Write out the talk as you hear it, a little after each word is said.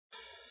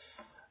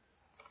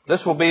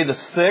This will be the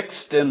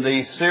sixth in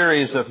the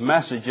series of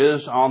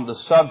messages on the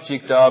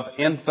subject of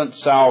infant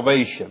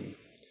salvation,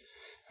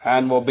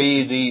 and will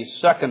be the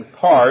second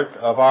part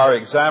of our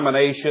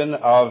examination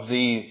of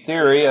the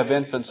theory of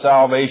infant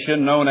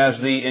salvation known as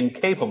the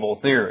incapable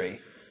theory.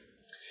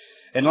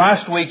 In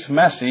last week's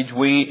message,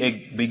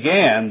 we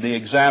began the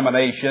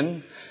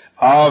examination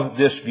of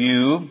this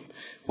view,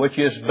 which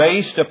is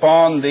based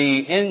upon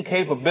the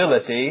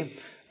incapability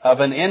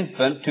of an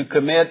infant to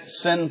commit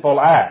sinful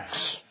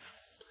acts.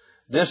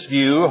 This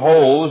view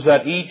holds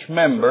that each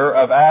member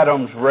of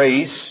Adam's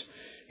race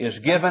is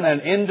given an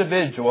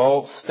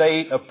individual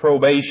state of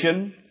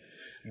probation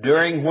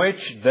during which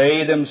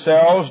they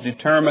themselves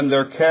determine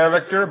their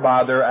character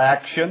by their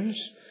actions,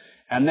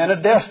 and then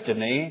a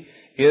destiny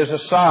is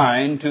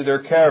assigned to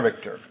their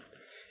character.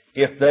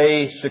 If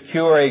they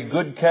secure a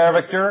good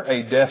character,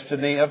 a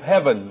destiny of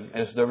heaven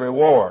is the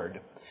reward.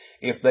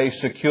 If they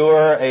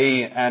secure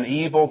an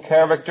evil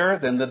character,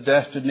 then the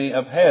destiny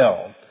of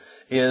hell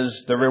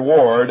is the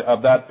reward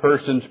of that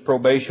person's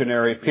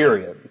probationary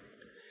period.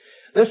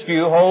 This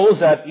view holds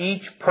that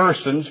each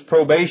person's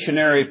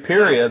probationary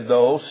period,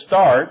 though,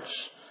 starts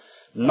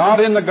not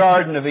in the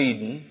Garden of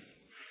Eden,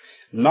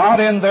 not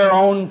in their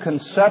own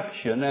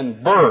conception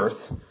and birth,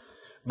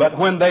 but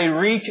when they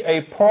reach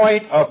a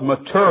point of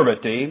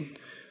maturity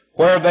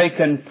where they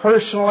can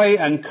personally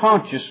and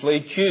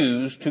consciously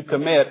choose to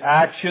commit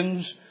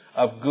actions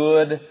of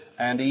good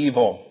and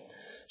evil.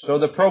 So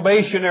the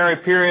probationary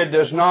period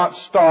does not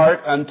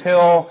start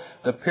until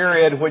the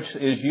period which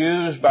is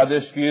used by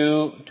this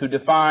view to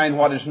define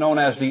what is known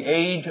as the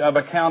age of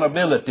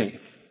accountability.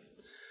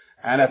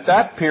 And at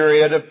that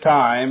period of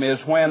time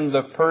is when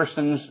the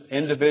person's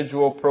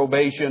individual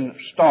probation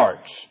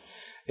starts.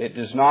 It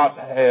is not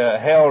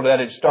held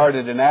that it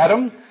started in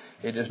Adam.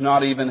 It is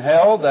not even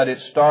held that it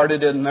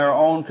started in their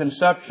own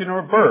conception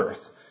or birth.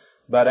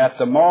 But at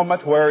the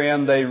moment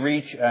wherein they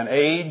reach an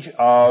age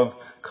of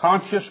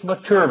conscious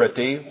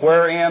maturity,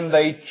 wherein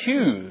they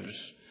choose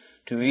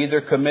to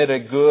either commit a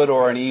good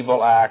or an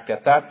evil act,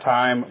 at that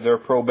time their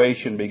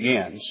probation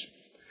begins.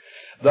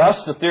 Thus,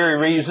 the theory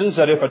reasons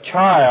that if a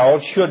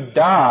child should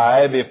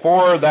die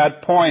before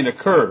that point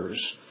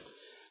occurs,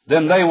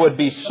 then they would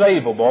be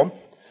savable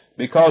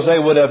because they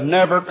would have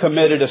never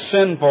committed a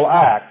sinful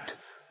act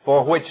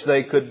for which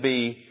they could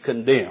be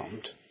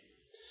condemned.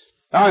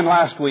 Now, in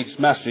last week's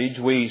message,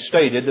 we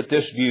stated that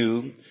this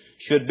view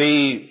should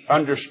be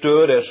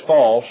understood as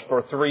false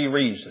for three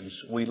reasons.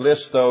 We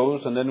list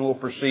those and then we'll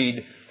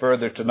proceed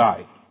further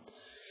tonight.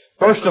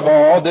 First of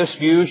all, this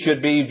view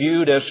should be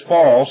viewed as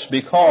false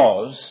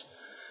because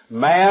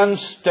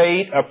man's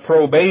state of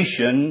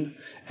probation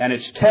and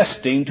its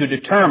testing to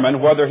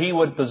determine whether he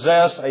would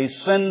possess a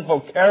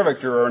sinful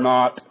character or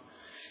not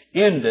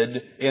ended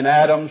in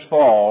Adam's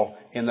fall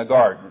in the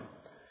garden.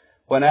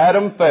 When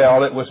Adam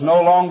fell, it was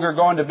no longer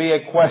going to be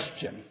a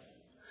question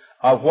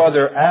of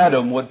whether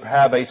Adam would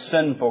have a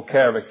sinful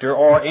character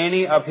or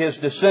any of his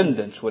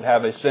descendants would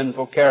have a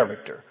sinful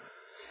character.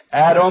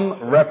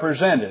 Adam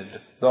represented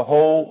the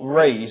whole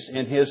race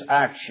in his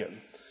action.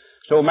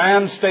 So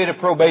man's state of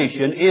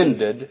probation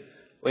ended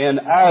in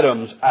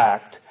Adam's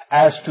act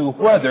as to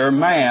whether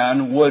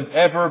man would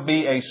ever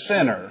be a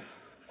sinner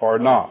or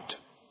not.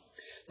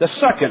 The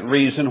second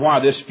reason why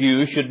this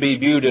view should be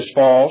viewed as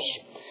false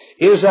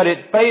is that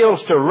it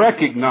fails to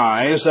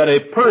recognize that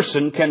a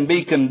person can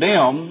be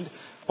condemned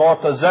for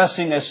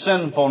possessing a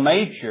sinful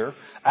nature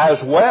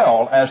as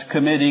well as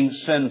committing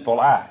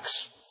sinful acts.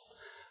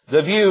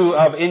 The view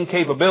of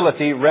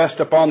incapability rests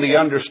upon the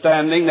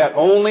understanding that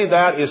only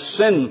that is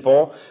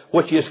sinful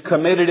which is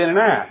committed in an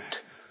act.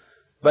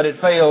 But it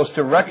fails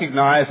to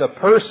recognize a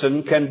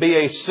person can be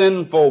a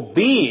sinful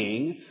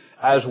being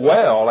as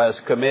well as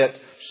commit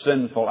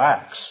sinful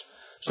acts.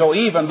 So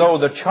even though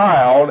the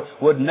child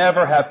would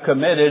never have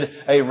committed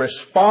a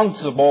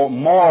responsible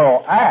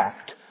moral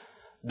act,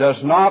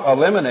 does not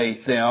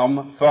eliminate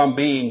them from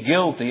being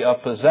guilty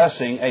of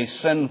possessing a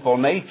sinful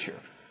nature,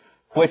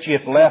 which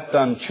if left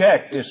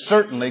unchecked is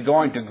certainly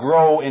going to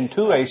grow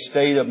into a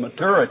state of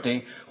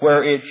maturity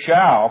where it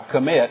shall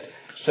commit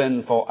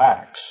sinful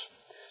acts.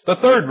 The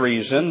third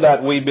reason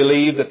that we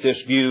believe that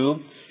this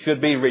view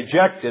should be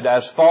rejected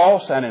as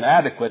false and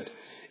inadequate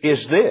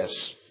is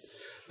this.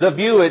 The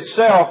view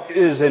itself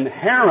is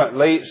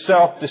inherently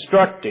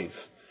self-destructive,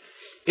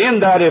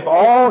 in that if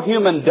all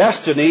human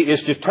destiny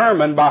is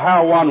determined by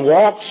how one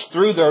walks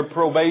through their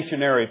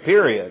probationary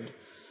period,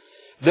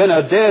 then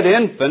a dead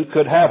infant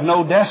could have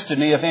no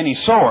destiny of any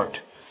sort,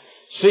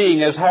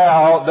 seeing as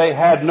how they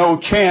had no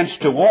chance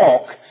to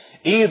walk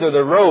either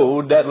the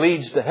road that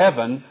leads to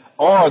heaven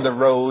or the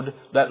road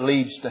that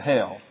leads to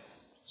hell.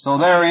 So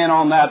therein,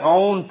 on that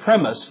own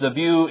premise, the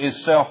view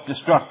is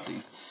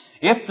self-destructive.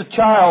 If the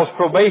child's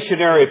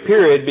probationary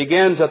period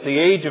begins at the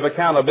age of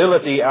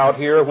accountability out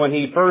here when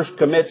he first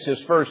commits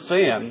his first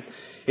sin,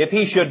 if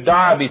he should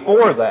die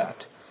before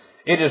that,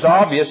 it is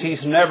obvious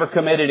he's never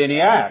committed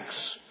any acts.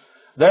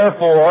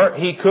 Therefore,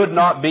 he could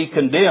not be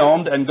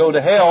condemned and go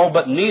to hell,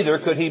 but neither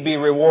could he be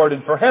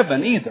rewarded for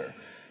heaven either.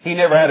 He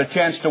never had a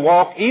chance to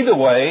walk either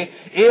way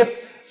if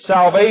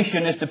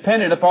salvation is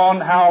dependent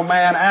upon how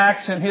man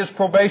acts in his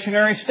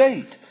probationary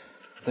state.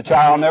 The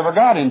child never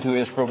got into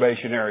his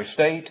probationary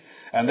state,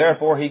 and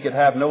therefore he could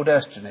have no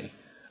destiny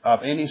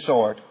of any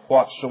sort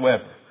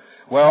whatsoever.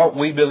 Well,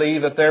 we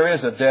believe that there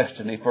is a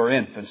destiny for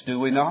infants, do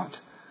we not?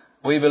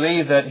 We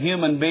believe that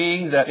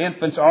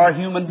infants are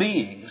human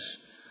beings,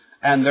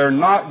 and they're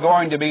not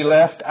going to be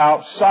left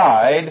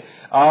outside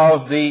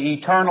of the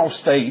eternal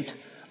state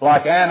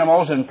like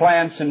animals and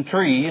plants and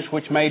trees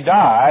which may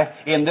die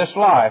in this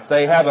life.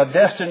 They have a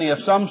destiny of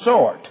some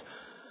sort.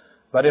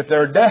 But if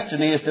their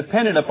destiny is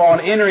dependent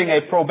upon entering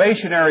a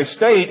probationary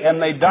state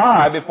and they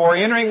die before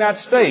entering that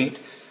state,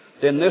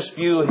 then this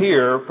view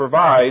here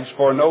provides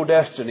for no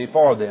destiny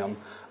for them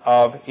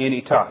of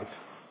any type.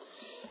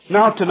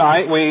 Now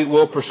tonight we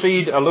will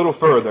proceed a little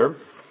further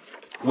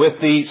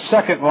with the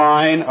second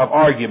line of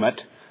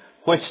argument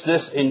which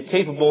this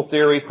incapable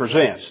theory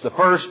presents. The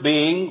first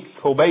being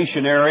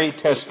probationary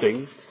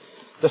testing.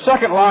 The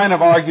second line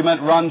of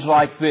argument runs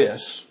like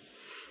this.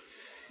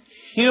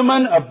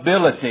 Human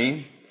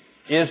ability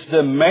is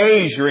the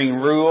measuring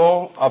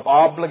rule of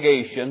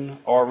obligation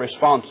or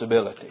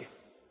responsibility.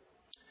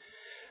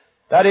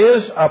 That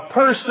is, a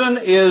person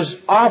is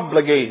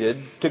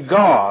obligated to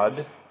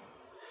God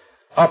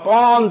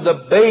upon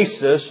the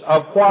basis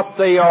of what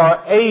they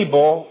are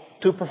able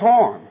to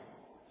perform.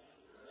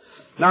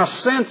 Now,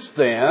 since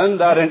then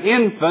that an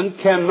infant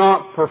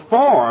cannot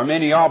perform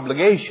any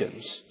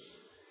obligations,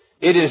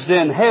 it is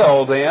then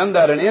held then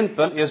that an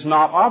infant is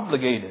not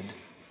obligated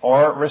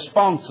or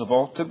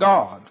responsible to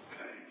God.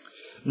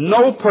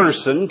 No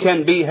person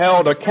can be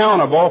held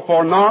accountable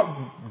for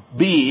not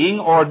being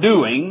or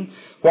doing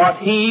what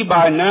he,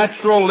 by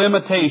natural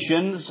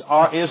limitations,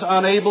 is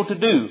unable to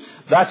do.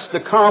 That's the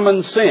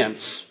common sense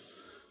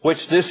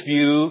which this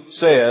view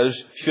says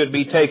should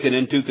be taken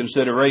into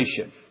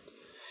consideration.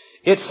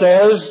 It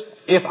says,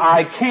 if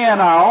I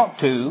can, I ought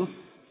to,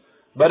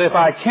 but if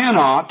I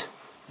cannot,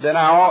 then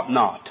I ought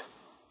not.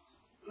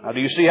 Now,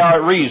 do you see how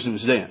it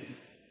reasons then?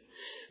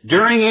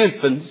 During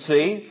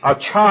infancy, a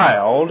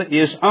child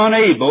is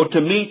unable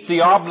to meet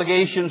the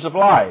obligations of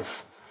life.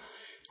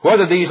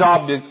 Whether these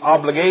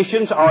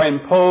obligations are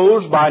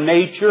imposed by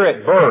nature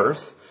at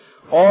birth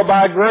or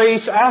by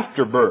grace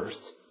after birth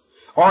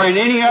or in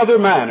any other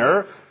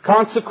manner,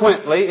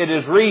 consequently, it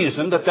is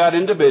reasoned that that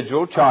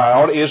individual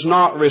child is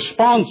not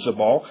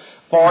responsible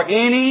for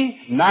any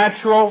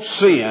natural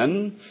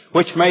sin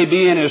which may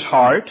be in his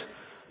heart,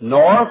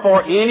 nor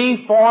for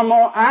any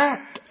formal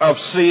act of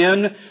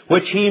sin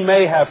which he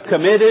may have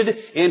committed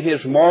in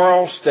his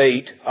moral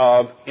state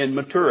of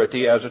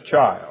immaturity as a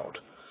child.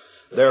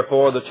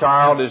 Therefore, the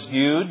child is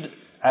viewed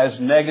as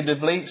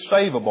negatively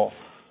savable.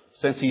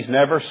 Since he's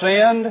never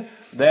sinned,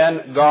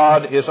 then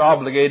God is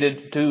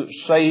obligated to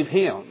save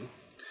him.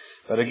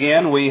 But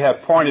again, we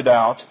have pointed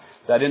out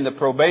that in the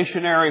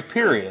probationary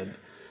period,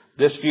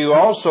 this view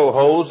also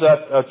holds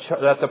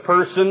that the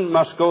person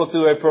must go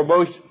through a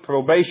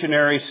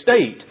probationary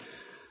state.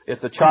 If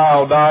the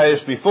child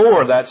dies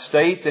before that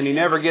state, then he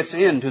never gets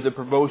into the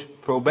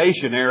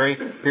probationary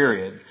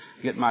period.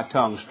 Get my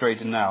tongue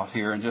straightened out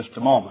here in just a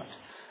moment.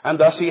 And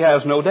thus he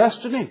has no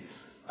destiny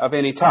of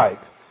any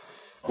type.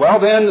 Well,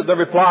 then the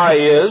reply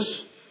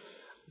is,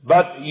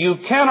 but you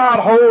cannot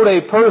hold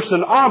a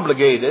person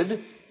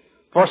obligated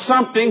for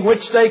something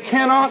which they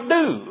cannot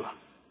do.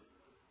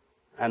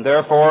 And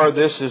therefore,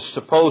 this is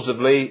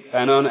supposedly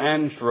an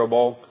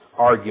unanswerable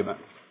argument.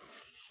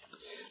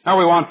 Now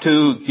we want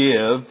to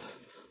give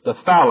the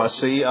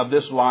fallacy of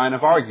this line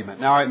of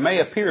argument. Now, it may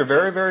appear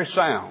very, very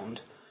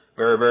sound,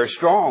 very, very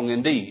strong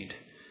indeed.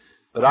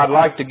 But I'd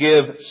like to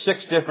give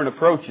 6 different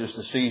approaches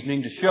this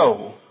evening to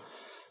show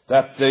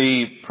that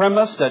the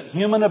premise that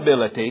human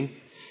ability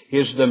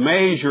is the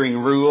measuring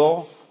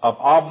rule of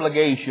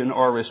obligation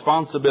or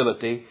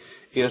responsibility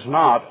is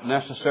not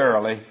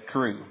necessarily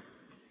true.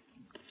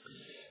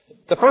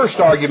 The first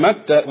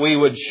argument that we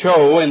would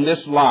show in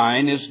this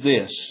line is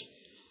this.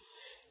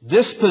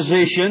 This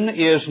position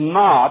is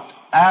not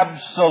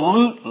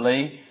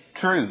absolutely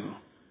true.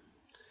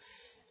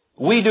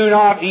 We do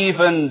not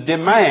even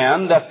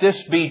demand that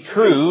this be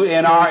true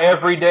in our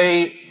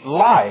everyday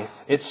life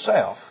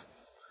itself.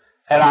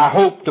 And I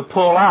hope to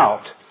pull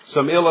out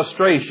some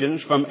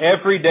illustrations from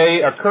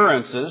everyday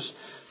occurrences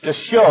to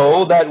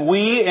show that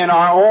we, in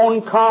our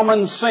own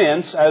common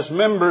sense as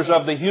members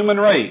of the human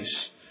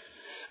race,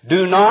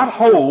 do not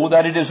hold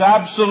that it is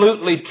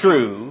absolutely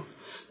true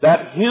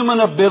that human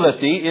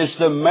ability is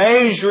the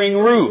measuring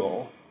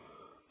rule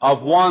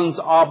of one's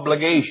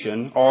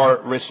obligation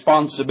or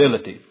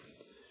responsibility.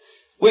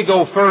 We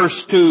go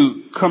first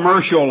to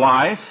commercial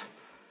life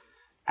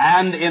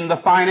and in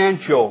the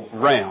financial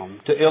realm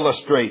to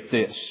illustrate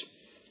this.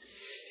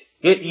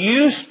 It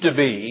used to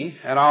be,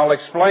 and I'll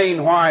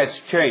explain why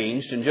it's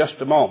changed in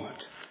just a moment,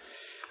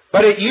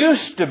 but it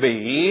used to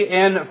be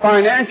in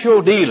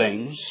financial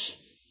dealings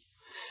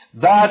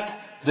that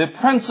the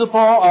principle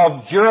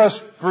of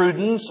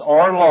jurisprudence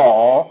or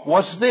law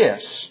was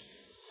this,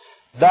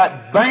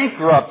 that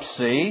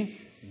bankruptcy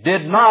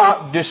did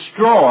not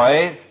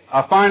destroy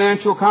a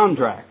financial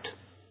contract.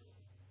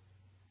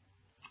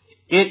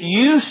 It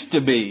used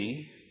to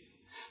be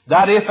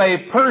that if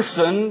a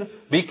person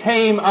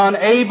became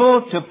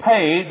unable to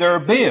pay their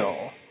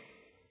bill,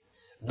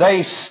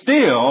 they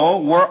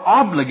still were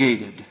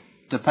obligated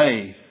to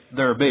pay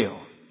their bill.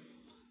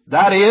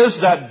 That is,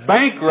 that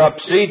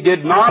bankruptcy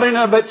did not in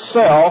of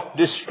itself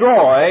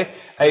destroy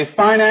a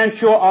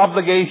financial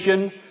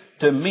obligation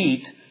to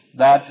meet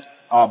that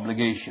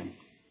obligation.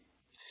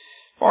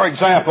 For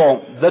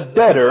example, the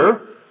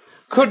debtor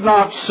could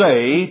not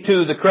say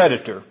to the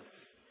creditor,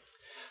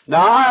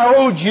 "Now I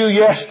owed you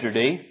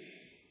yesterday,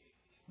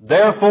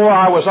 therefore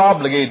I was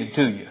obligated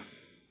to you.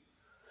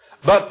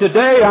 But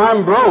today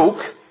I'm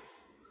broke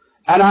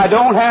and I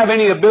don't have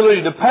any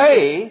ability to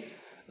pay,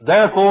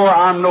 therefore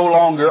I'm no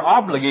longer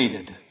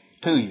obligated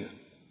to you."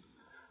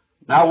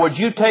 Now, would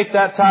you take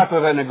that type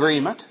of an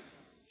agreement?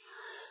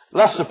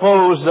 Let's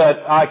suppose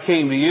that I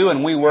came to you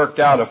and we worked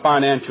out a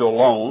financial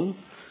loan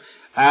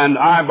and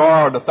I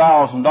borrowed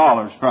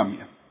 $1,000 from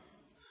you.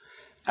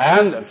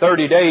 And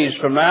 30 days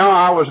from now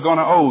I was going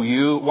to owe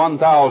you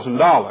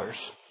 $1,000.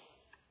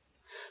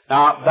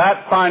 Now,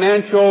 that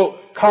financial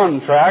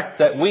contract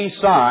that we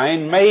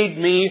signed made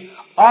me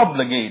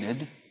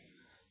obligated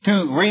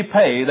to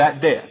repay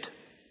that debt.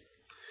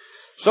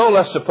 So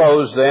let's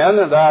suppose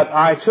then that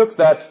I took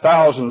that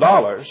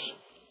 $1,000,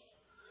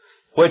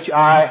 which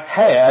I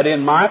had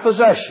in my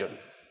possession,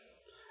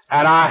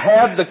 and I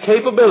had the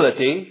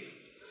capability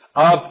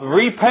of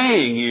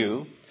repaying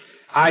you.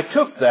 I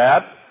took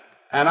that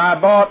and I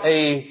bought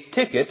a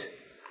ticket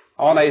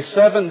on a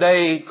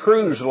 7-day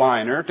cruise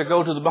liner to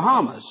go to the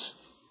Bahamas.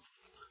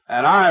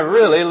 And I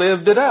really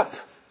lived it up.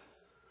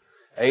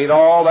 Ate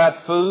all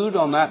that food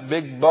on that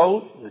big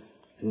boat,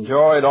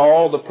 enjoyed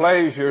all the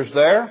pleasures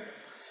there,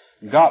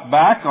 got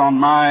back on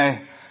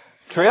my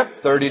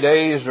trip 30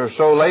 days or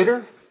so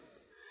later,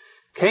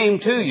 came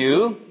to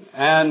you,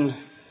 and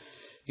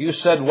you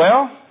said,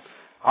 "Well,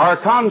 our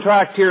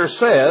contract here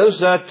says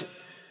that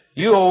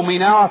you owe me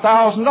now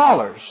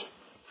 $1,000.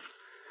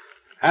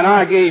 And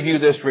I gave you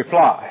this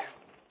reply,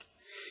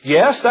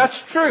 "Yes, that's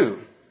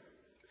true.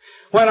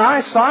 When I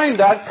signed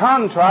that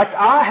contract,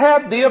 I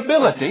had the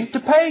ability to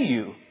pay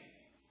you.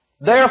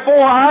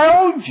 Therefore, I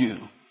owed you.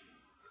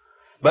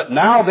 But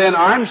now then,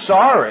 I'm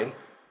sorry.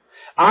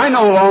 I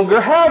no longer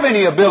have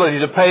any ability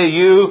to pay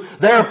you.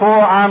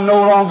 Therefore, I'm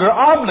no longer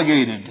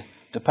obligated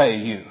to pay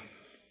you."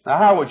 Now,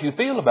 how would you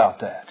feel about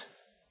that?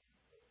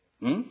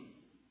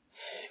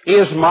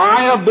 Is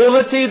my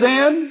ability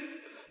then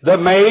the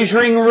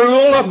measuring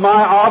rule of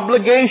my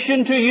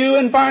obligation to you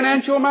in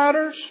financial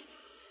matters?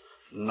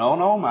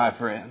 No, my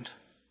friend.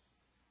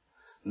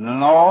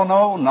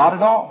 No, not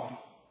at all.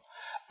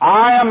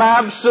 I am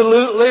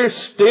absolutely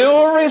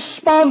still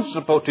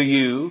responsible to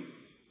you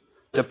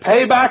to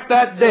pay back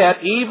that debt,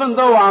 even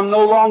though I'm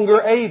no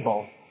longer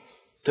able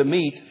to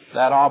meet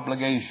that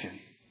obligation.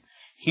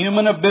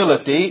 Human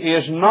ability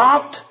is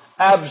not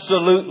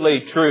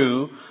absolutely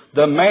true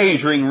the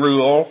measuring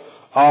rule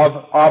of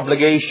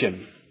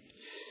obligation.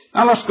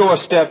 Now let's go a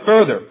step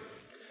further.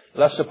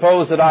 Let's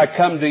suppose that I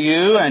come to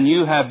you and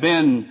you have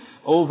been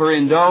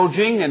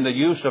overindulging in the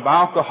use of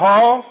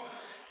alcohol,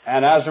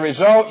 and as a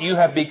result you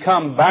have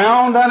become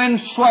bound and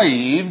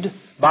enslaved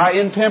by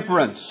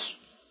intemperance.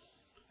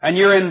 And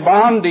you're in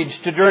bondage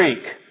to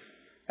drink.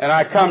 And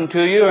I come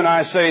to you and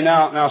I say,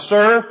 now,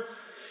 sir,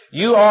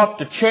 you ought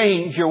to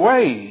change your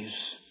ways.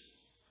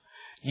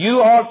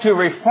 You ought to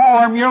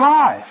reform your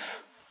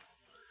life.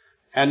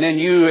 And then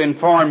you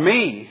inform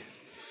me,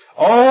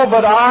 "Oh,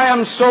 but I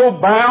am so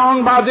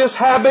bound by this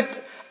habit,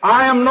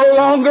 I am no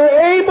longer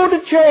able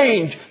to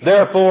change.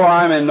 Therefore,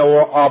 I'm in no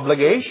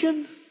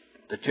obligation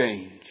to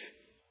change."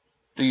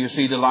 Do you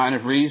see the line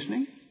of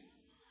reasoning?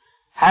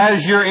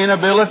 Has your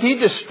inability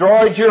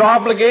destroyed your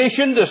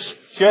obligation to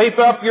shape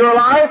up your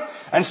life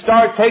and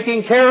start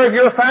taking care of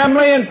your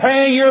family and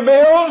paying your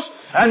bills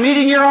and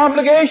meeting your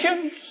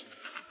obligations?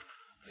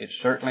 It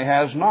certainly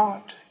has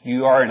not.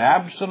 You are in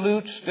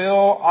absolute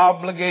still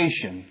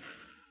obligation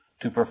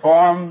to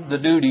perform the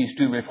duties,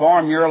 to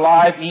reform your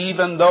life,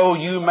 even though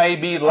you may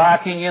be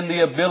lacking in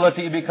the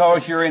ability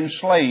because you're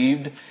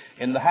enslaved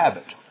in the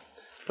habit.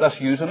 Let's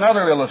use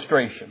another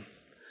illustration.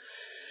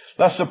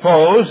 Let's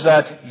suppose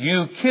that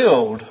you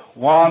killed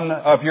one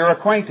of your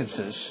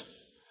acquaintances.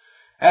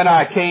 And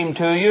I came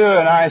to you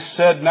and I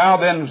said, "Now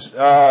then,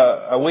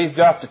 we've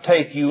got to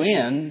take you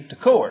in to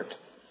court."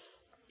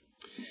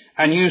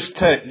 And you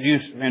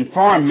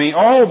informed me,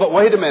 "Oh, but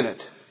wait a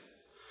minute.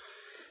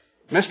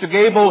 Mr.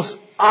 Gables,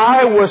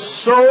 I was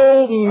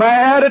so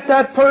mad at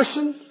that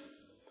person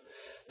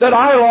that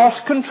I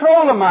lost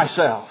control of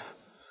myself.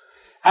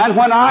 And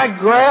when I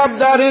grabbed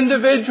that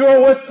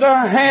individual with the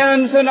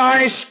hands and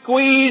I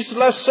squeezed,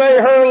 let's say,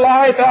 her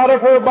life out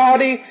of her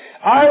body,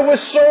 I was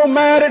so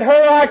mad at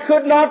her I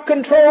could not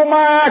control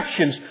my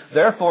actions.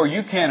 Therefore,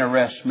 you can't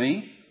arrest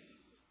me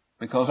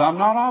because I'm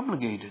not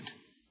obligated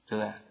to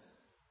that."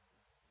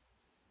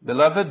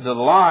 Beloved, the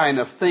line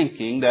of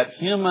thinking that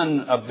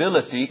human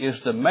ability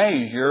is the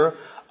measure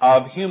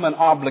of human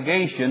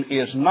obligation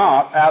is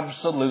not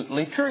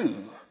absolutely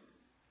true.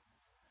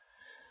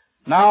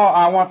 Now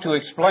I want to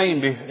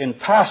explain in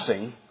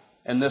passing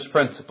in this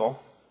principle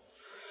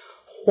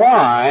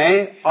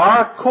why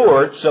our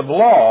courts of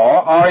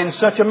law are in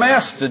such a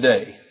mess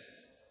today.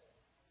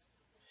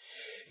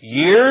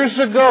 Years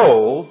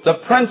ago, the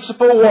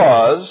principle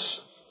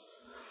was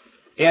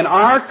in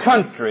our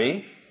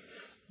country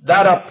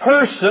that a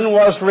person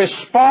was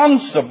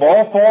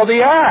responsible for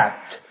the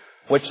act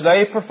which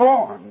they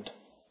performed.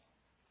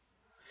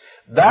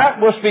 That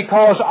was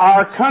because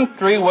our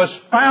country was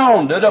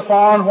founded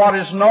upon what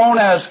is known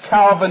as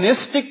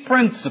Calvinistic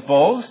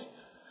principles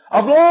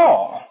of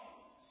law,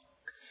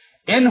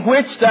 in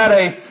which that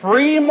a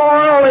free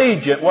moral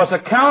agent was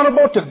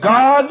accountable to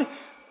God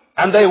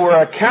and they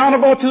were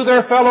accountable to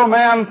their fellow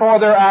man for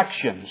their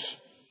actions.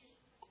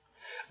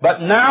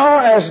 But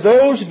now, as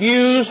those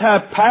views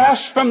have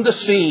passed from the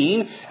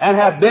scene and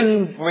have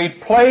been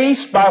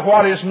replaced by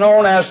what is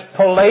known as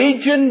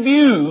Pelagian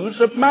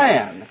views of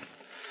man,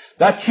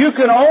 that you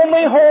can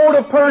only hold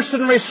a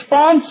person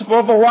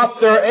responsible for what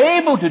they're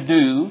able to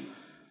do,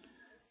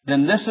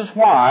 then this is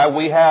why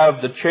we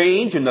have the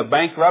change in the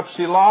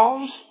bankruptcy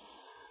laws,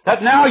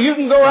 that now you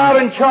can go out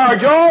and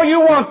charge all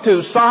you want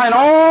to, sign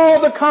all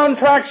the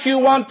contracts you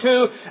want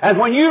to, and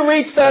when you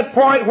reach that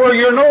point where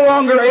you're no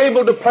longer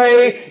able to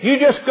pay, you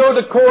just go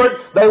to court,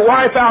 they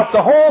wipe out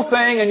the whole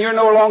thing, and you're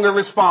no longer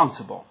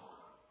responsible.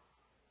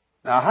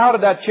 Now, how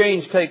did that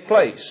change take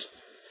place?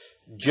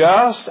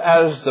 Just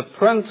as the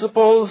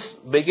principles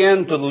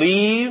began to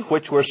leave,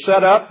 which were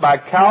set up by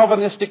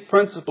Calvinistic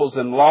principles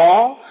in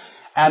law,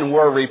 and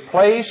were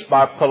replaced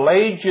by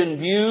Pelagian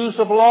views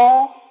of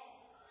law,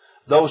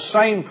 those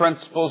same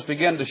principles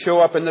began to show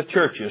up in the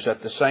churches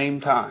at the same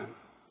time.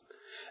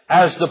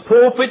 As the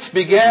pulpits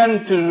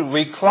began to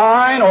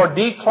recline or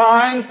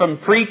decline from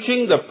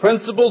preaching the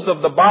principles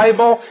of the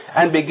Bible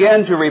and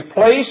began to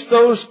replace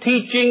those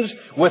teachings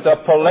with a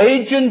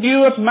Pelagian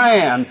view of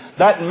man,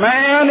 that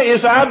man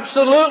is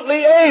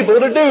absolutely able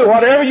to do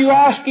whatever you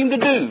ask him to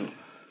do,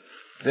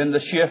 then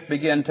the shift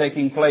began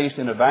taking place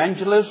in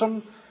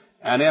evangelism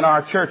and in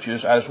our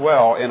churches as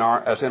well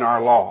as in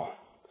our law.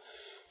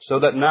 So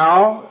that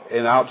now,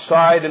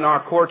 outside in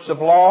our courts of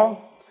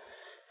law,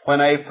 when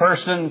a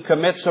person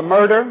commits a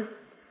murder,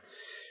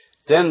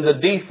 then the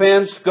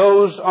defense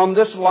goes on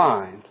this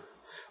line.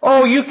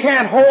 Oh, you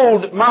can't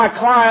hold my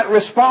client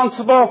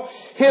responsible.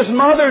 His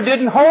mother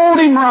didn't hold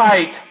him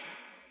right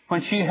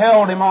when she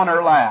held him on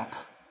her lap.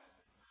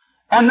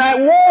 And that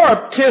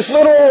warped his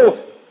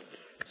little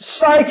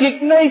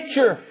psychic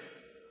nature.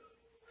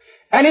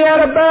 And he had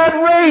a bad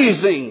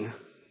raising.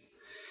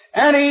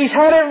 And he's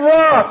had it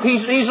rough.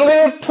 He's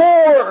lived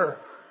poor.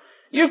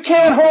 You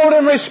can't hold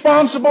him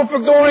responsible for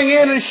going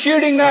in and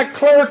shooting that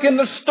clerk in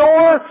the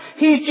store.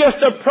 He's just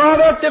a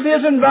product of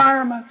his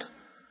environment.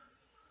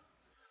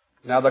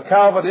 Now, the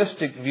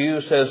Calvinistic view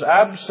says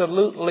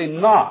absolutely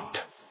not.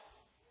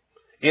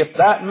 If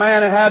that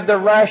man had the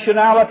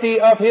rationality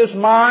of his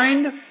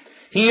mind,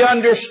 he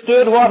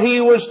understood what he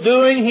was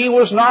doing, he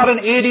was not an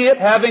idiot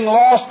having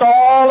lost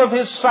all of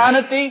his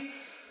sanity,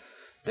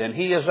 then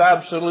he is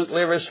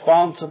absolutely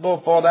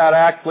responsible for that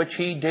act which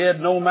he did,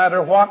 no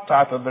matter what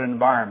type of an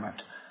environment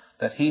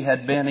that he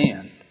had been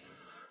in.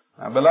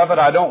 Now, beloved,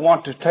 I don't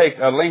want to take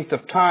a length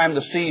of time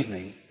this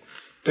evening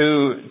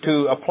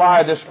to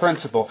apply this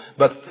principle,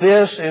 but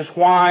this is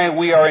why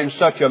we are in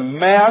such a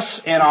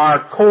mess in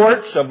our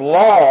courts of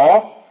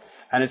law,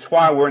 and it's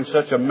why we're in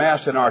such a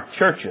mess in our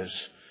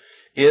churches,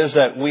 is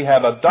that we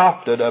have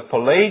adopted a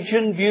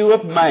Pelagian view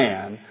of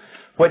man,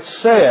 which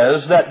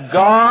says that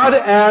God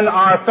and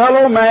our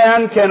fellow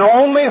man can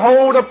only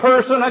hold a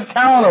person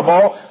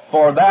accountable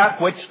for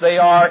that which they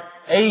are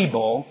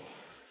able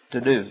to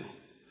do.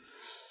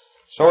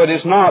 So it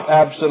is not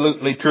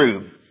absolutely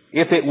true.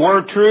 If it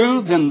were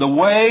true, then the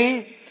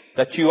way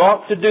that you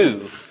ought to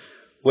do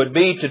would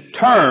be to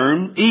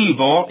turn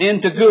evil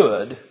into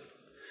good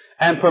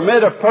and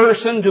permit a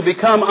person to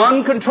become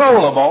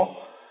uncontrollable,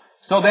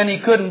 so then he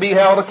couldn't be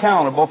held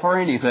accountable for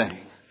anything.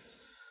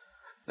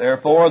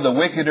 Therefore, the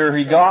wickeder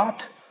he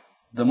got,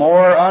 the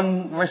more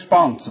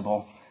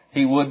unresponsible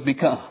he would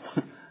become.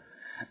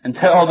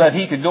 Until that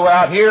he could go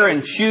out here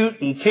and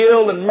shoot and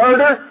kill and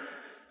murder.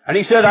 And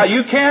he said,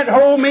 you can't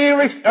hold me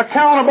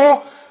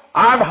accountable.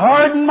 I've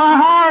hardened my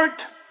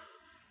heart.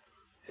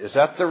 Is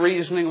that the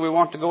reasoning we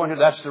want to go into?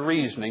 That's the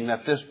reasoning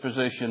that this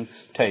position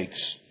takes.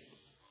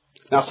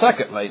 Now,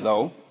 secondly,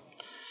 though,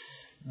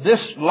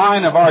 this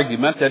line of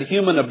argument that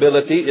human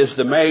ability is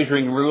the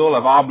measuring rule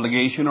of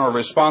obligation or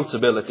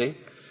responsibility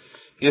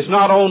is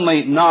not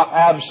only not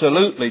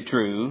absolutely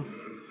true,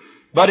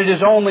 but it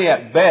is only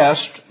at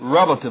best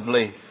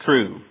relatively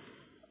true.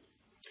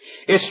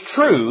 It's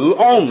true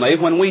only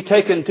when we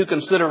take into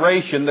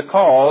consideration the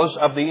cause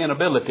of the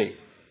inability.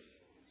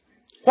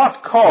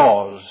 What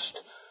caused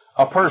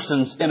a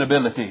person's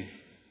inability?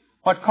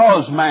 What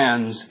caused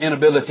man's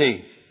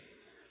inability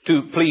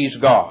to please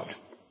God?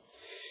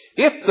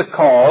 If the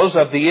cause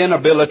of the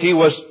inability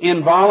was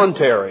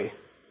involuntary,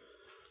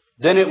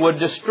 then it would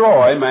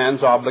destroy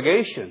man's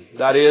obligation.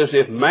 That is,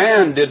 if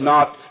man did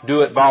not do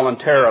it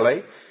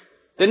voluntarily,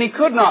 then he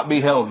could not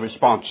be held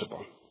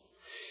responsible.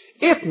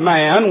 If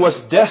man was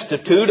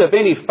destitute of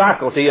any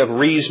faculty of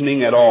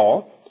reasoning at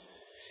all,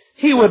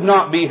 he would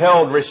not be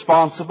held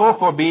responsible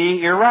for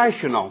being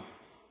irrational.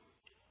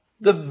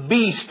 The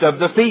beasts of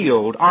the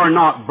field are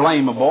not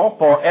blamable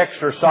for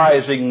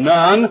exercising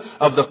none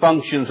of the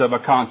functions of a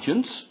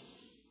conscience.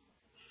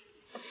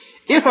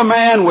 If a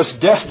man was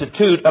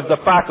destitute of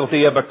the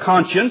faculty of a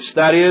conscience,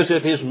 that is,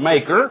 if his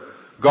Maker,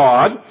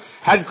 God,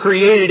 had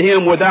created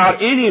him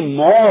without any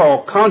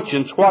moral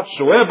conscience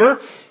whatsoever,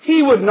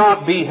 he would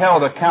not be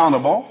held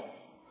accountable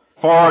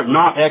for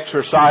not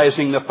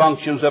exercising the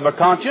functions of a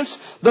conscience.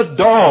 The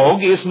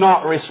dog is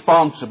not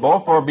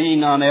responsible for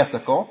being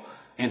unethical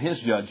in his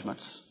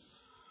judgments.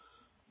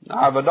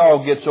 Now, if a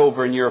dog gets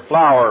over in your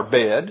flower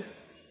bed,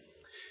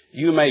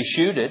 you may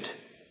shoot it,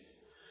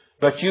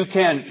 but you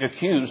can't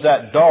accuse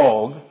that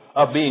dog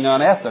of being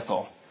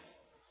unethical.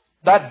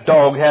 That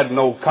dog had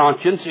no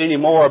conscience any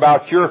more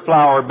about your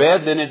flower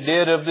bed than it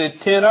did of the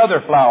 10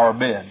 other flower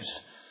beds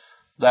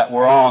that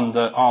were on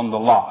the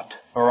lot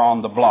or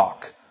on the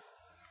block.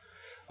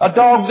 A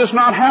dog does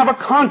not have a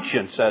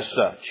conscience as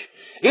such.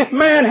 If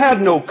man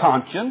had no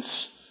conscience,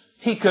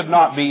 he could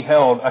not be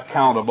held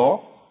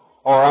accountable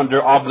or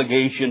under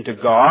obligation to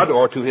God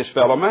or to his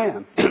fellow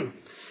man.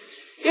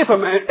 If a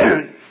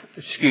man,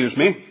 excuse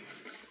me,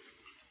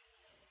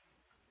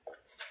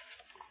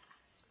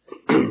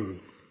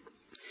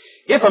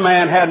 if a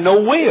man had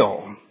no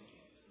will,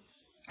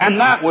 and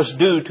that was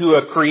due to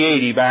a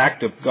creative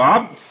act of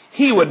God,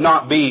 he would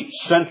not be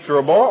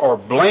censurable or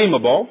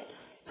blamable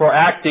for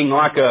acting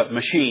like a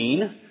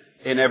machine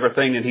in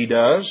everything that he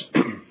does.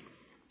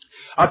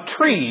 A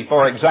tree,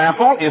 for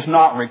example, is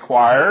not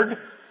required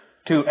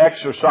to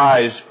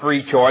exercise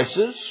free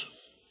choices.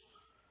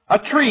 A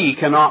tree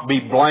cannot be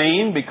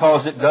blamed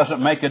because it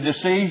doesn't make a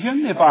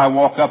decision. If I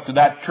walk up to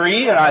that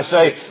tree and I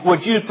say,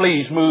 would you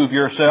please move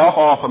yourself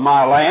off of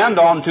my land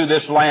onto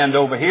this land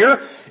over here?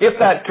 If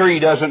that tree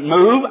doesn't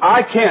move,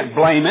 I can't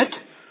blame it.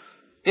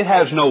 It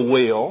has no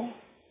will.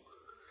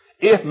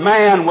 If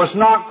man was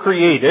not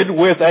created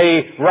with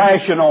a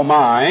rational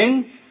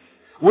mind,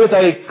 with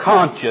a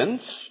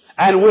conscience,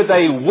 and with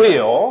a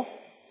will,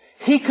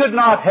 he could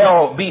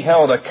not be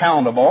held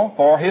accountable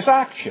for his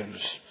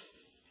actions.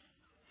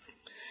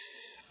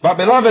 But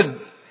beloved,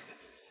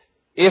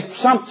 if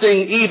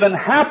something even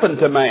happened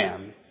to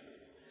man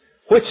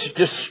which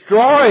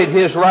destroyed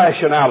his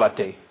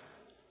rationality,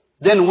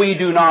 then we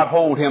do not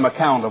hold him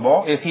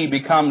accountable if he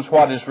becomes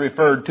what is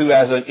referred to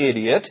as an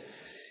idiot.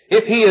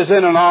 If he is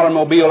in an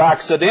automobile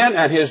accident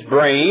and his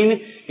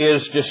brain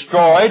is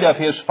destroyed of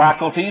his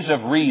faculties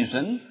of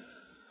reason,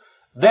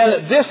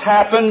 then this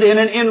happened in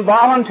an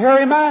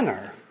involuntary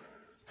manner,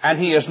 and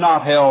he is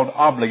not held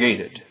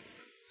obligated.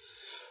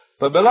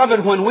 But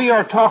beloved, when we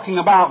are talking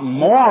about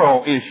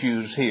moral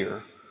issues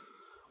here,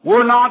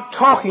 we're not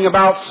talking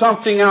about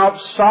something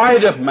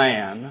outside of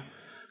man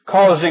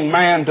causing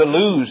man to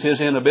lose his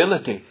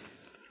inability.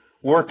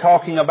 We're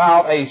talking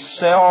about a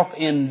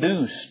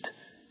self-induced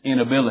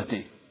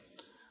inability.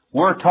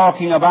 We're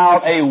talking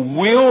about a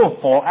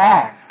willful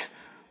act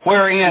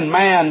wherein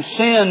man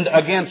sinned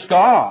against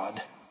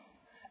God.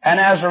 And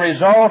as a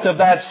result of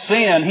that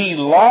sin, he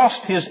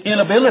lost his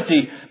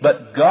inability,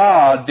 but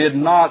God did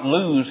not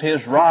lose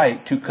his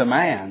right to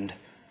command.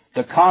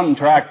 The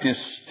contract is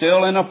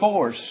still in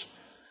force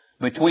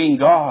between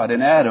God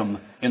and Adam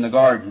in the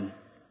garden.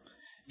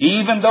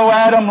 Even though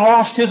Adam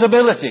lost his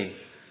ability,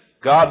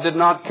 God did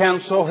not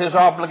cancel his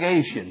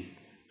obligation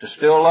to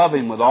still love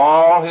him with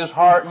all his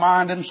heart,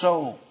 mind, and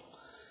soul.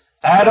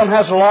 Adam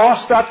has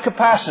lost that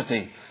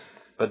capacity,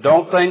 but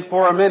don't think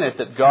for a minute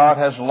that God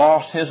has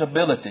lost his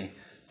ability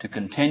to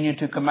continue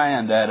to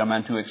command Adam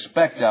and to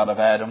expect out of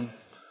Adam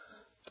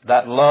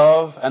that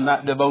love and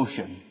that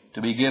devotion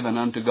to be given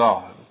unto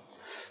God.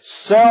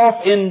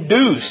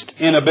 Self-induced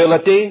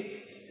inability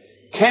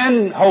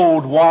can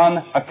hold one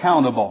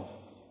accountable.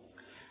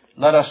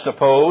 Let us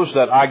suppose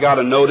that I got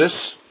a notice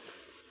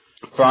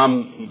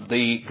from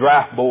the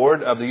draft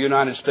board of the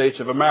United States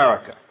of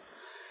America.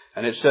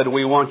 And it said,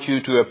 we want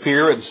you to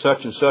appear at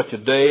such and such a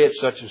day at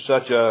such and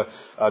such a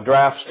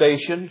draft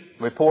station,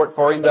 report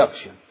for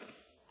induction.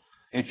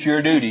 It's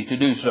your duty to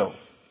do so.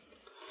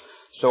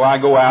 So I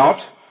go out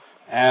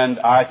and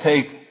I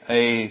take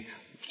a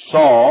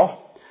saw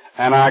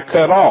and I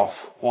cut off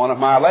one of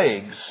my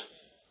legs.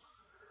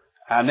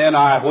 And then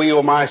I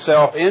wheel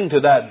myself into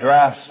that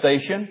draft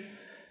station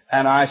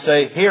and I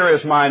say, here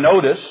is my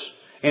notice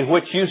in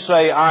which you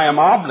say I am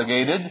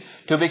obligated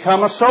to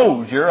become a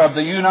soldier of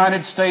the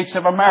United States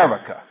of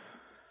America.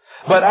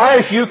 But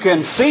as you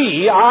can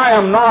see, I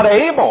am not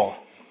able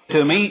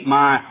to meet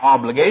my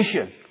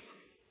obligation.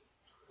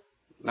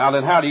 Now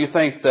then, how do you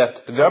think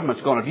that the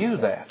government's going to view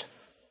that?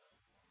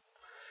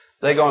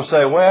 They're going to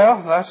say,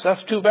 well,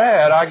 that's too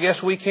bad. I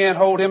guess we can't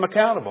hold him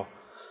accountable.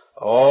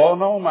 Oh,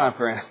 no, my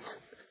friend.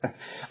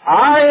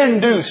 I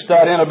induced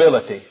that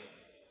inability.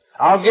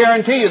 I'll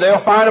guarantee you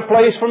they'll find a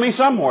place for me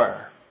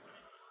somewhere.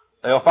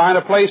 They'll find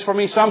a place for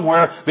me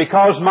somewhere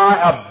because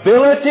my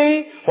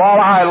ability, while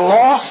I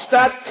lost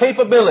that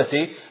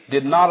capability,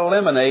 did not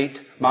eliminate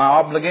my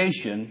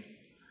obligation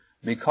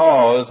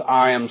because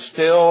I am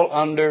still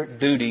under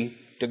duty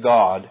to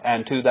God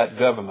and to that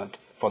government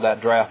for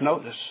that draft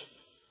notice.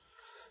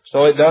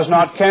 So it does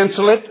not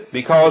cancel it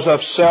because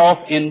of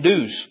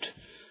self-induced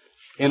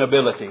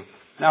inability.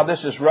 Now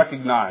this is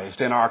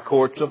recognized in our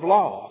courts of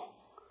law,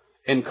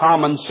 in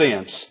common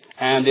sense,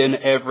 and in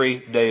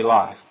everyday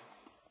life.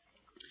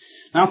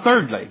 Now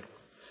thirdly,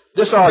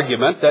 this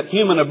argument that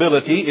human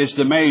ability is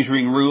the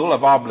measuring rule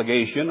of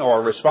obligation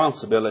or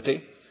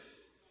responsibility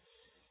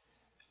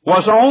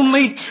was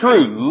only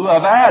true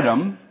of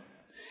Adam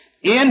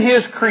in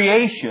his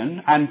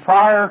creation and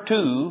prior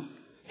to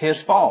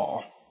his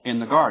fall in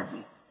the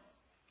garden.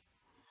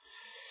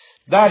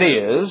 That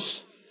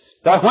is,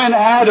 that when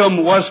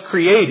Adam was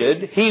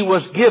created, he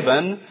was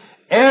given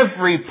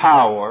every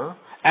power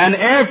and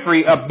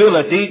every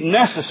ability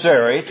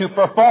necessary to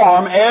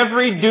perform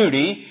every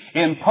duty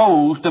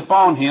imposed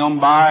upon him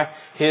by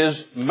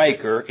his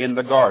Maker in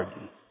the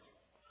garden.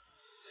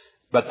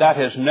 But that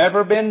has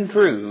never been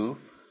true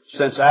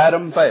since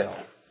Adam fell.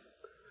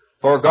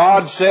 For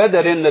God said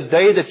that in the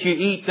day that you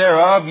eat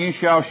thereof, you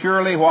shall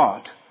surely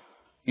what?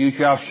 You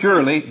shall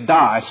surely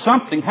die.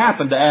 Something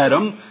happened to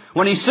Adam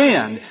when he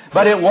sinned,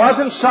 but it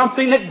wasn't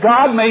something that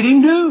God made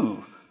him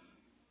do.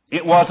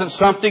 It wasn't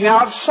something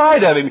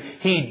outside of him.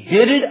 He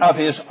did it of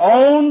his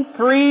own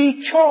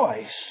free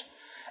choice.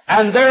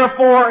 And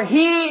therefore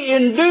he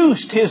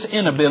induced his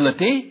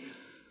inability,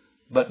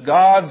 but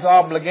God's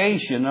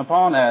obligation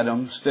upon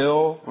Adam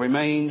still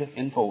remained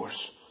in force.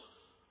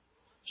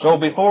 So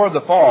before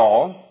the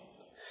fall,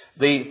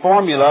 the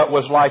formula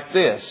was like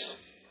this.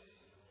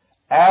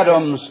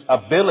 Adam's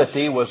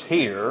ability was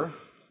here,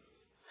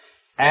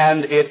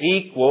 and it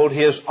equaled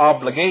his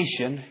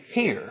obligation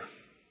here.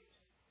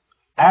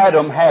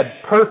 Adam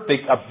had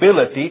perfect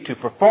ability to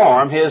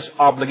perform his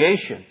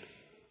obligation.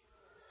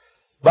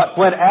 But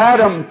when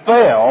Adam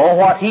fell,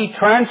 what he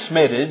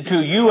transmitted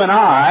to you and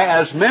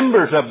I as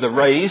members of the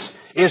race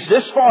is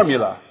this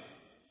formula.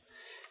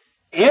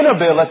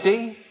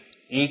 Inability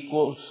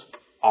equals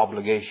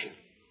obligation.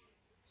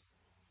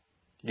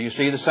 Do you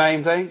see the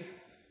same thing?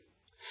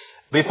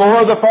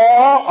 Before the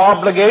fall,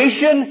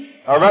 obligation,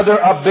 or rather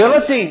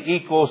ability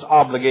equals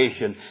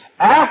obligation.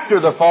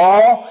 After the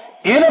fall,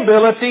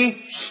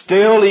 inability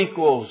still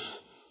equals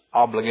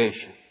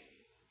obligation.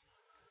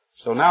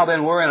 So now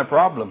then we're in a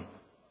problem.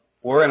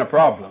 We're in a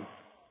problem.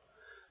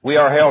 We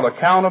are held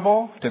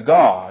accountable to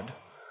God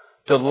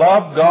to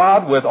love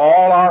God with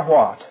all our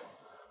what?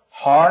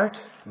 Heart,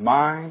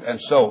 mind, and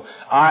soul.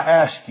 I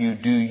ask you,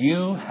 do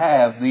you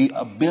have the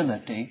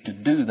ability to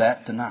do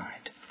that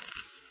tonight?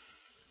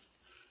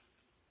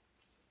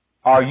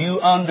 Are you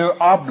under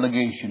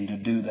obligation to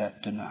do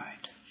that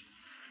tonight?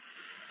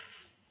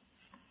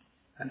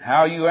 And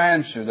how you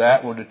answer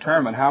that will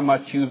determine how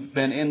much you've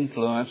been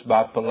influenced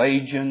by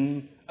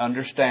Pelagian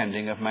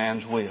understanding of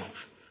man's will.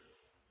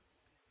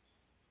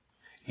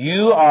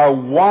 You are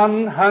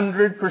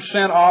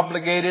 100%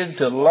 obligated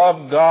to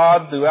love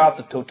God throughout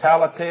the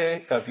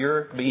totality of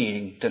your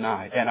being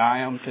tonight, and I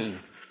am too.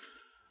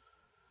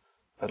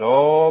 But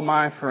oh,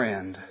 my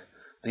friend,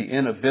 the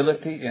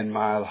inability in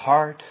my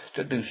heart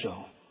to do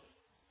so,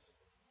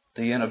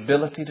 the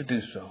inability to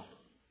do so,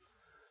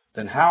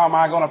 then how am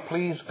I going to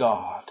please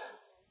God?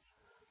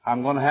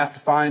 I'm going to have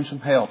to find some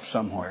help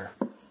somewhere.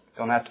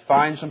 Going to have to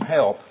find some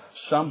help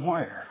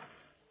somewhere.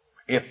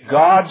 If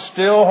God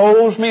still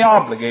holds me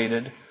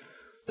obligated,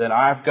 then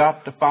I've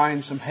got to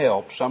find some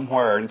help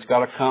somewhere, and it's got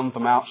to come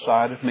from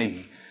outside of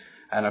me.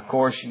 And of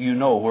course, you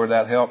know where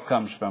that help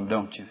comes from,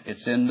 don't you?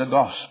 It's in the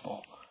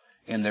gospel,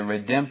 in the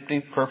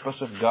redemptive purpose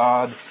of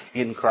God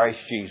in Christ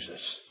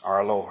Jesus,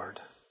 our Lord.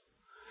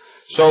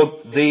 So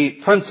the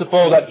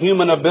principle that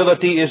human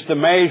ability is the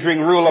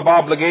measuring rule of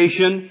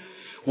obligation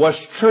was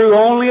true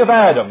only of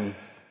Adam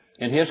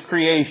in his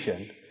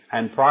creation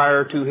and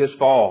prior to his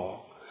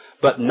fall.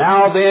 But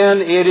now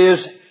then, it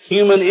is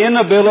human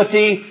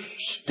inability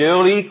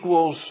still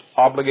equals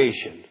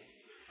obligation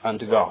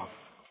unto God.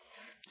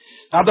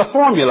 Now the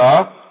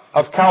formula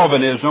of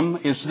Calvinism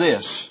is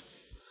this.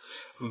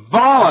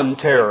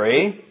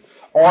 Voluntary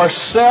or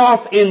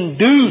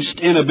self-induced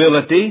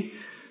inability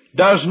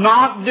does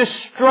not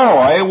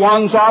destroy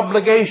one's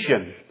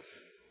obligation.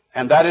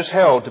 And that is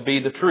held to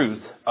be the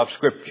truth of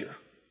Scripture.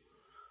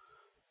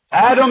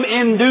 Adam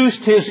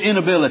induced his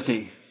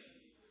inability.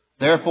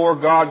 Therefore,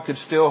 God could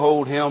still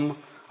hold him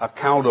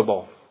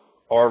accountable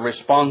or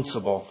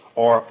responsible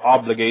or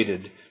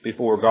obligated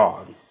before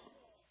God.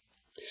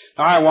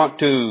 Now, I want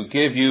to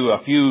give you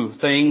a few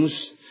things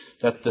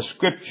that the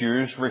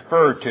Scriptures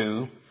refer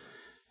to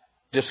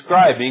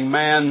describing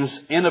man's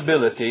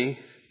inability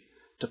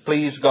to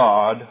please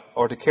God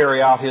or to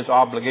carry out his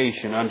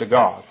obligation unto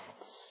God.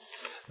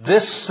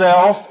 This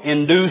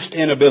self-induced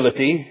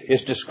inability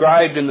is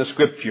described in the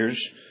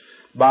Scriptures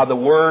by the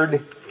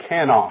word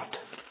cannot.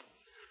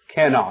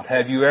 Cannot.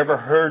 Have you ever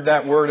heard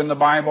that word in the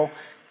Bible?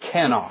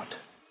 Cannot.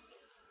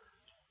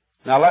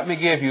 Now let me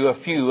give you a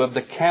few of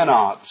the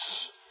cannots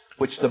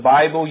which the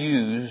Bible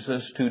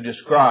uses to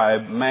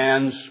describe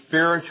man's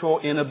spiritual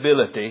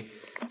inability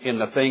in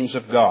the things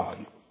of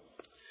God.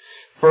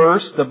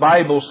 First, the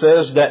Bible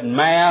says that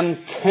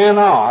man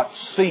cannot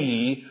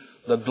see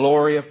the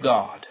glory of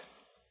God.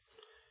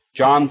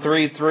 John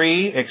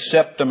 3:3,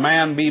 except a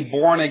man be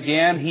born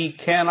again, he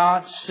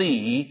cannot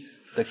see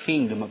the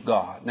kingdom of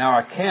God. Now,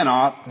 a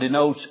cannot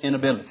denotes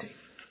inability.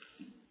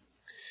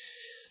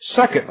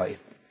 Secondly,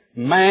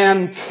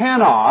 man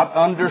cannot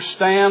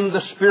understand the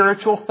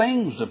spiritual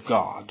things of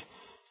God.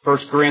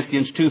 1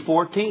 Corinthians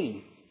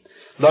 2:14.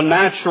 The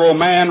natural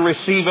man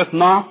receiveth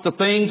not the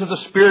things of the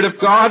Spirit of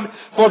God,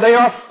 for they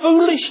are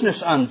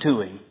foolishness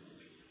unto him.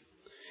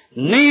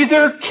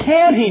 Neither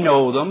can he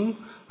know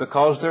them,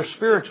 because they're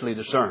spiritually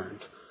discerned.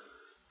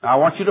 Now I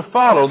want you to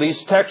follow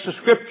these texts of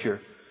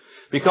Scripture,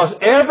 because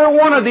every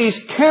one of these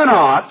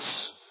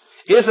cannots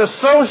is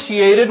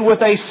associated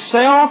with a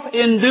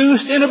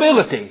self-induced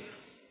inability.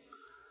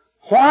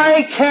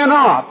 Why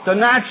cannot the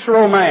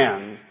natural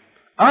man,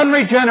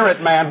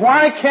 unregenerate man,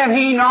 why can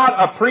he not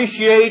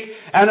appreciate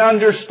and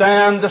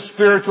understand the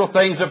spiritual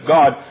things of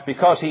God?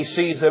 Because he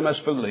sees them as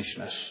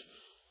foolishness.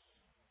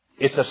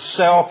 It's a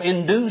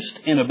self-induced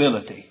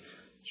inability.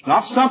 It's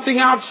not something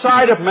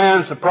outside of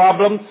man's the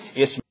problem.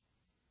 It's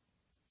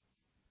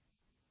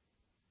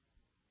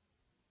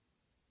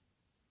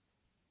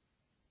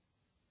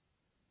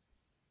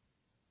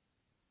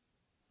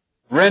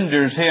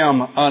renders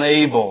him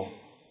unable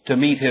to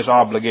meet his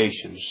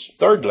obligations.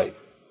 Thirdly,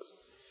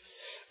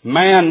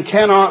 man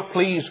cannot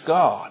please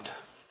God.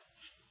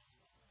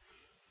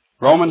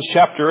 Romans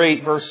chapter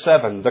 8, verse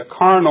 7, the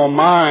carnal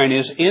mind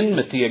is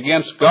enmity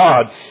against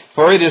God,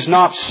 for it is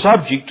not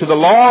subject to the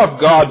law of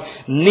God,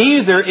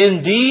 neither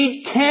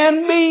indeed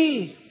can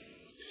be.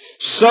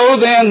 So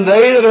then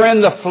they that are in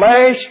the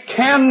flesh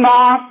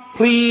cannot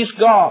please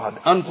God.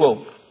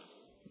 Unquote.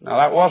 Now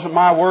that wasn't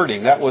my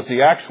wording, that was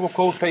the actual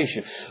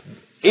quotation.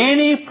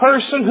 Any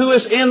person who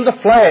is in the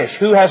flesh,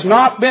 who has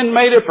not been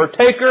made a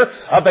partaker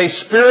of a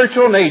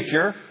spiritual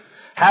nature,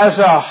 has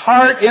a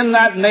heart in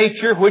that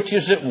nature which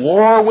is at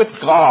war with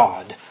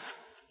God.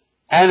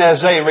 And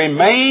as they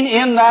remain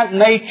in that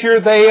nature,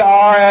 they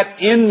are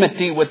at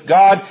enmity with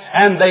God,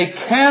 and they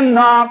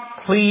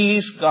cannot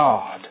please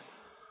God.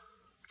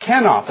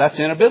 Cannot, that's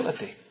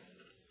inability.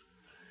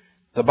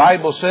 The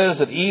Bible says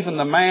that even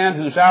the man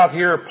who's out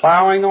here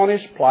plowing on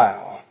his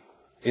plow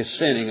is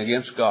sinning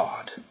against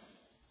God.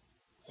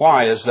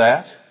 Why is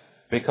that?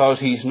 Because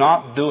he's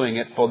not doing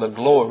it for the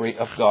glory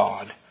of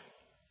God.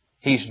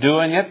 He's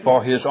doing it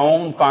for his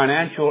own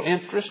financial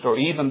interest or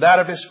even that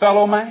of his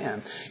fellow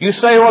man. You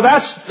say, well,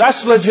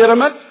 that's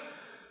legitimate.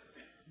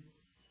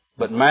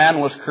 But man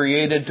was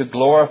created to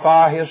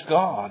glorify his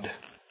God.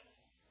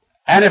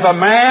 And if a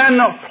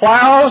man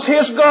plows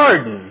his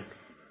garden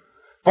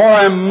for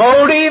a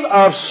motive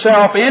of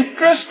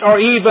self-interest or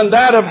even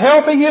that of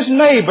helping his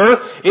neighbor,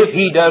 if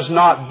he does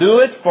not do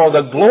it for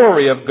the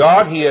glory of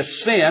God, he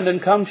has sinned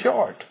and come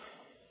short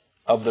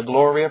of the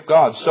glory of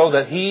God, so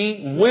that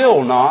he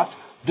will not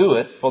do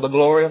it for the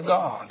glory of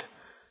God.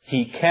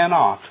 He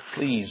cannot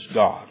please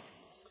God.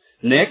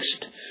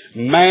 Next,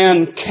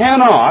 man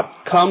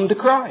cannot come to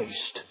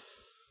Christ.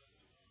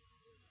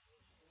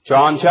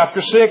 John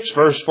chapter 6,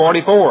 verse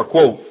 44,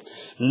 quote,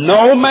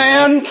 no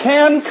man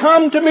can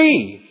come to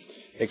me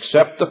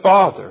except the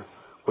Father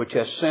which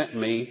has sent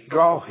me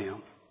draw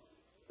him.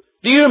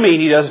 Do you mean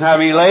he doesn't have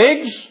any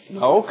legs?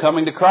 No,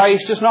 coming to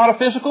Christ is not a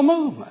physical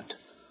movement.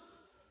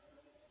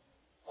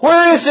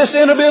 Where is this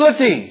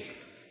inability?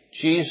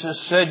 Jesus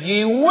said,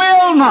 ye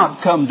will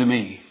not come to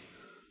me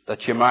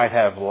that you might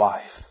have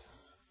life.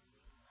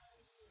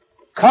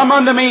 Come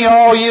unto me,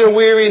 all ye are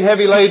weary and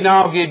heavy laden,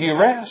 I'll give you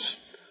rest.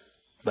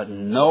 But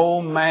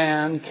no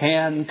man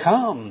can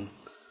come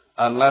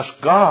unless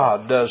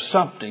God does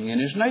something in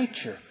his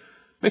nature.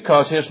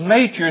 Because his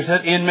nature is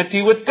at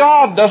enmity with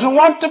God, doesn't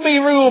want to be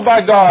ruled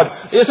by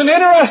God, isn't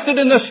interested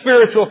in the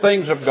spiritual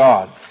things of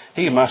God.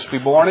 He must be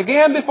born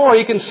again before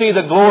he can see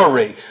the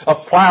glory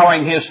of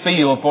plowing his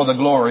field for the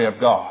glory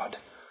of God.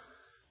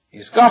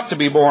 He's got to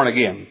be born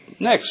again.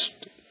 Next,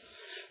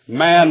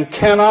 man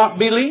cannot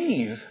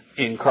believe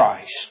in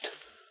Christ.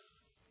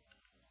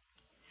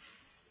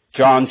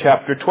 John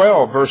chapter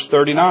 12, verse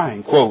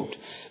 39, quote,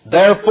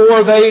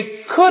 therefore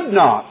they could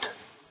not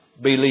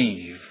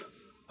believe,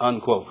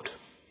 unquote.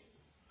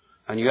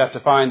 And you have to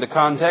find the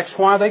context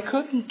why they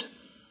couldn't.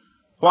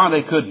 Why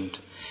they couldn't.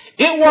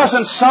 It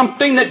wasn't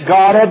something that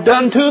God had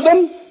done to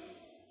them.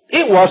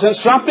 It wasn't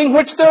something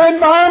which their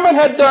environment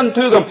had done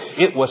to them.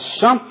 It was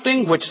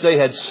something which they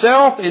had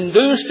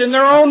self-induced in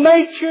their own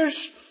natures.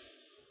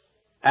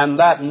 And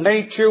that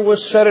nature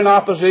was set in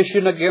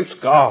opposition against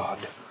God,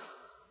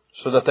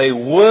 so that they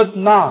would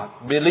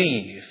not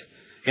believe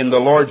in the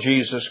Lord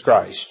Jesus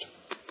Christ.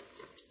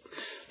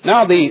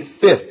 Now the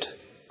fifth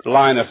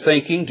line of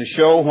thinking to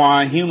show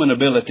why human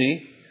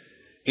ability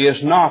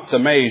is not the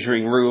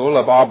measuring rule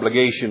of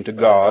obligation to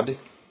God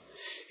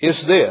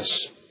is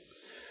this.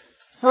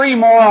 Free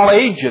moral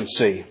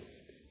agency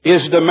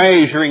is the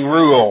measuring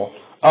rule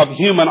of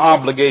human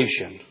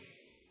obligation,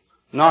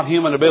 not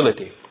human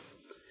ability.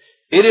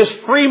 It is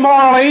free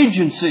moral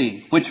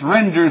agency which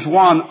renders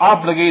one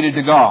obligated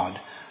to God,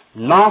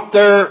 not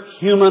their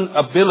human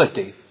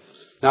ability.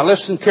 Now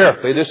listen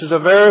carefully. This is a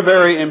very,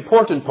 very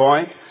important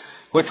point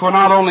which will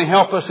not only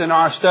help us in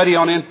our study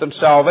on infant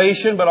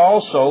salvation, but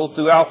also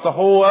throughout the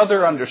whole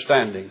other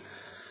understanding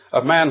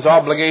of man's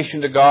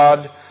obligation to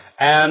God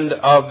and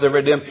of the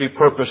redemptive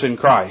purpose in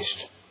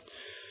Christ.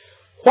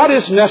 What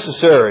is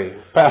necessary,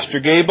 Pastor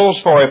Gables,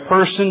 for a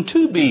person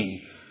to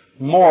be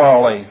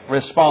morally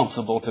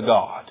responsible to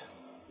God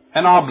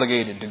and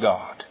obligated to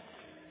God?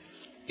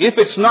 If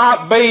it's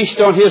not based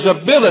on his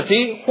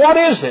ability, what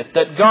is it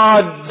that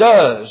God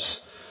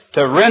does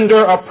to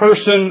render a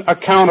person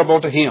accountable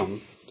to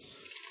Him?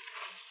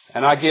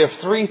 And I give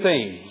three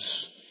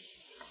things.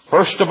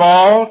 First of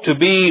all, to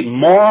be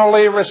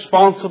morally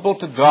responsible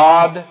to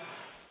God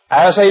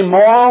as a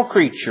moral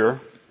creature,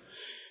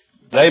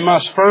 they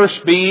must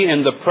first be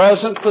in the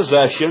present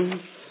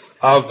possession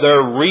of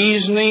their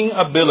reasoning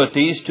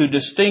abilities to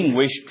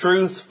distinguish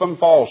truth from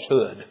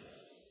falsehood.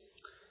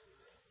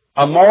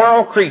 A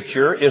moral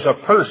creature is a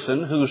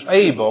person who's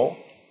able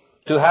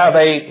to have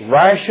a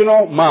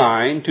rational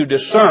mind to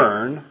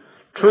discern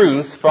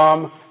truth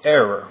from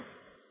error.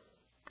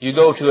 You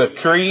go to a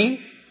tree,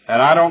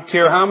 and I don't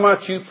care how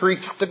much you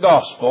preach the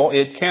gospel,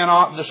 it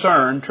cannot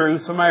discern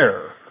truth from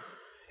error.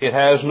 It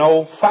has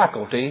no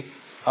faculty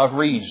of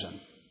reason.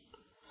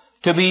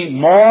 To be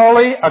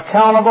morally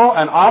accountable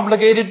and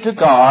obligated to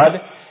God,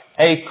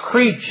 a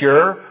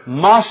creature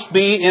must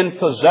be in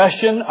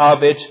possession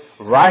of its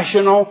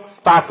rational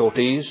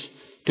faculties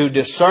to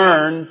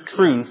discern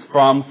truth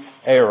from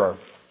error.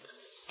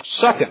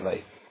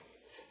 Secondly,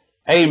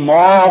 a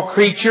moral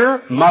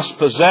creature must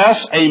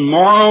possess a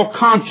moral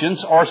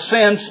conscience or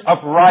sense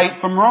of right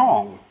from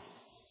wrong.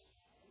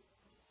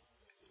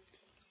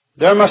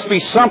 There must be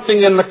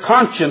something in the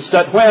conscience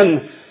that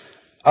when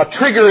a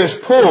trigger is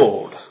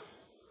pulled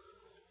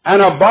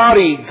and a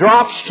body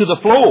drops to the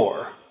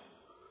floor,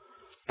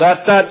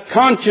 that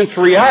conscience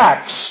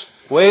reacts,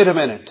 wait a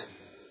minute,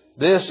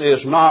 this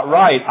is not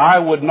right. I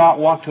would not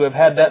want to have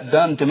had that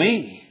done to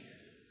me.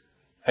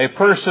 A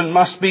person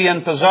must be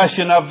in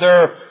possession of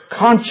their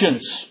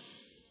conscience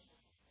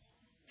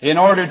in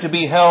order to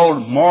be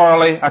held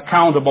morally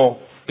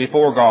accountable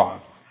before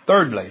God.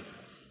 Thirdly,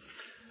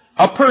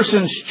 a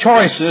person's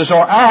choices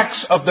or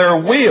acts of their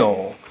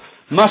will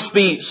must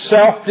be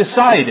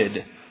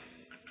self-decided.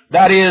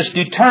 That is,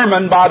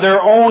 determined by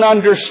their own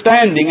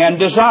understanding and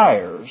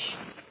desires.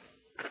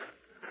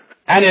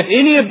 And if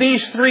any of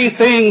these three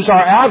things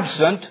are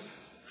absent,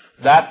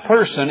 that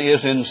person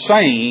is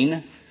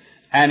insane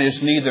and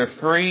is neither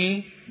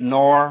free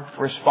nor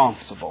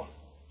responsible.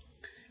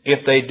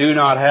 If they do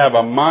not have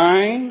a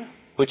mind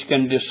which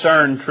can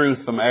discern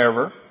truth from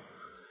error,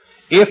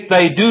 if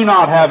they do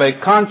not have a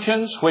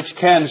conscience which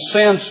can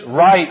sense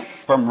right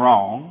from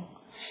wrong,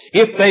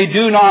 if they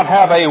do not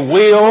have a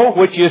will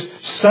which is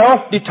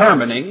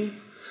self-determining,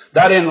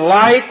 that in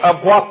light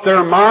of what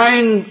their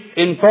mind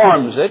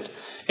informs it,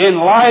 in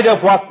light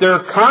of what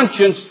their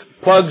conscience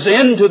plugs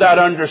into that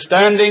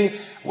understanding,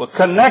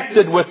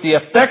 connected with the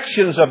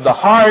affections of the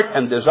heart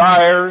and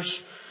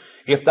desires,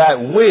 if that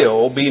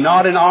will be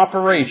not in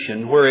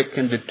operation where it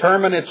can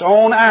determine its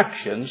own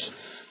actions,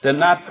 then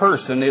that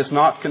person is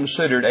not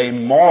considered a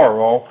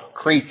moral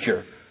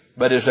creature,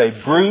 but is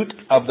a brute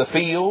of the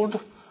field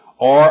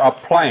or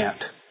a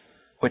plant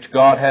which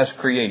God has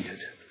created.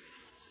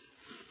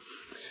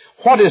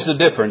 What is the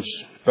difference,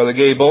 Brother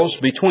Gables,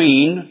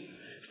 between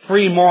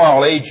free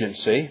moral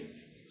agency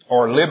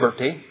or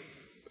liberty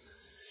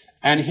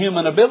and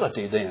human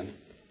ability then?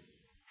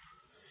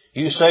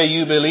 You say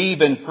you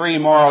believe in free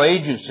moral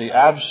agency.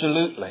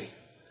 Absolutely.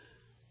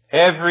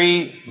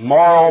 Every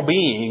moral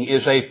being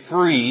is a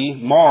free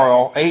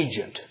moral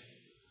agent.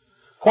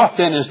 What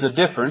then is the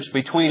difference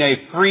between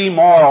a free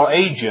moral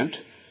agent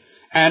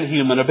and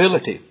human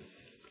ability?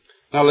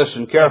 Now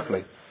listen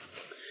carefully.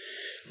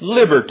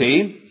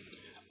 Liberty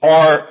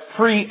or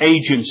free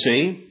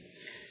agency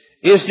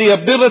is the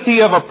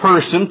ability of a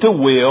person to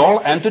will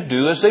and to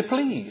do as they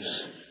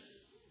please.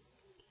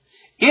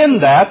 In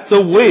that,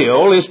 the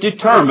will is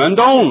determined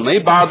only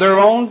by their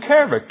own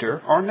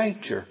character or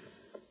nature.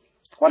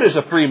 What is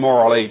a free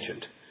moral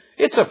agent?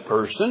 It's a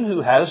person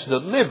who has the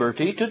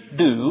liberty to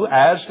do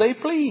as they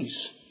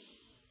please.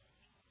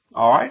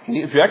 All right,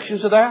 any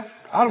objections to that?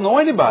 I don't know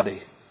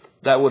anybody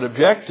that would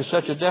object to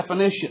such a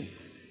definition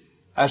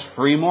as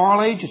free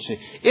moral agency.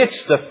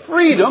 It's the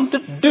freedom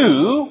to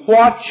do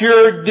what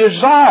your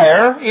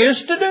desire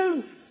is to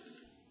do.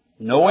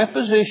 No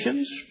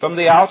impositions from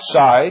the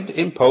outside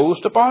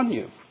imposed upon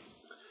you.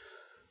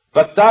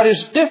 But that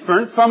is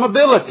different from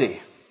ability.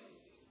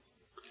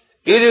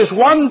 It is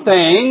one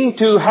thing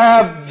to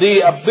have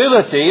the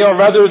ability, or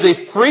rather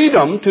the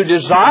freedom to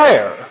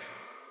desire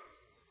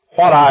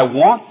what I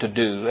want to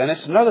do, and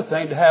it's another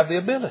thing to have the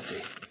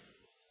ability.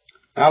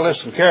 Now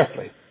listen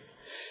carefully.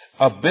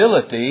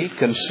 Ability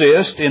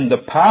consists in the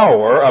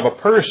power of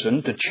a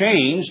person to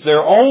change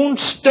their own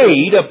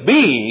state of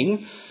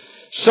being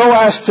so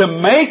as to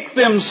make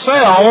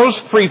themselves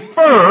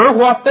prefer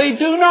what they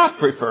do not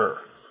prefer,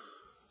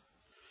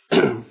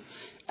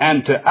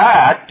 and to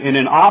act in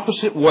an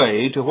opposite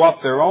way to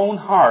what their own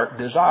heart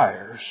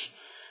desires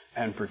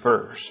and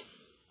prefers.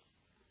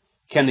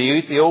 Can the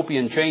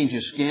Ethiopian change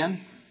his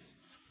skin?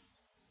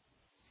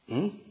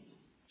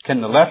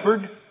 Can the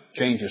leopard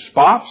change his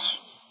spots?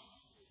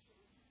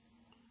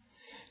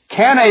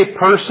 Can a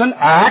person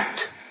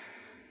act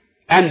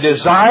and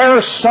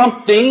desire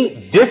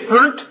something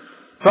different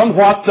from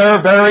what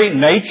their very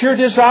nature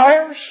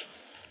desires?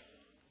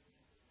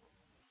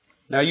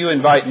 Now you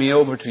invite me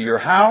over to your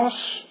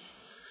house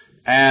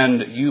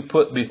and you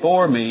put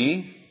before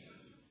me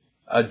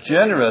a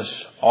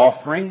generous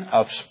offering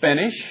of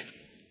spinach.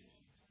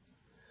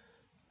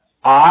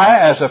 I,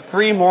 as a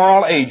free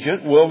moral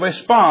agent, will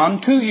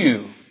respond to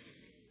you.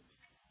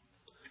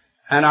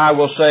 And I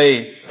will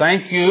say,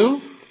 thank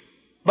you,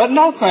 but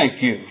no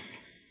thank you.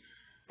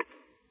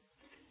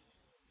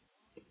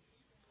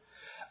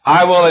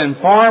 I will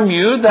inform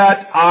you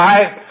that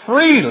I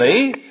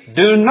freely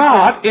do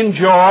not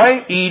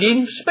enjoy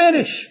eating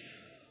spinach.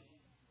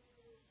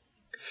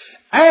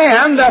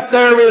 And that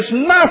there is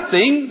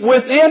nothing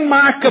within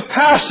my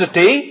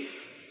capacity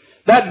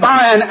that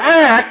by an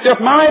act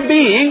of my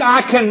being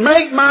I can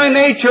make my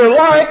nature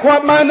like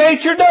what my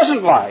nature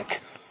doesn't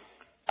like.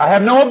 I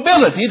have no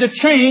ability to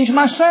change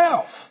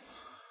myself.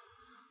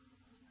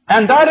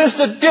 And that is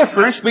the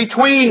difference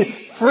between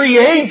free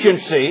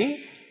agency,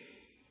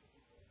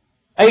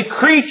 a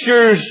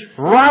creature's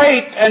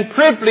right and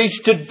privilege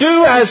to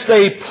do as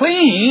they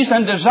please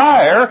and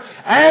desire,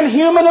 and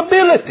human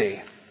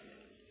ability.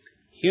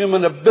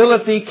 Human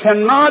ability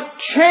cannot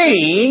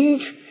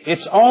change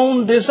its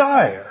own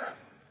desire.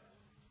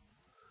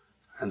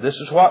 And this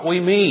is what we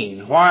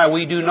mean, why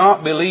we do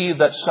not believe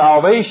that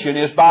salvation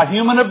is by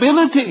human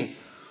ability.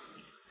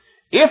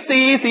 If the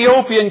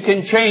Ethiopian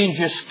can change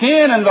his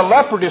skin and the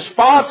leopard his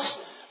spots,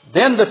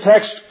 then the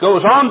text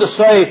goes on to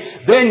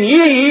say, then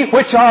ye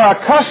which are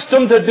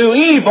accustomed to do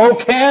evil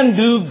can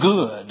do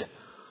good.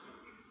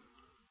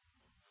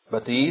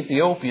 But the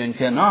Ethiopian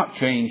cannot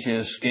change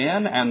his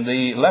skin, and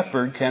the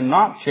leopard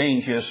cannot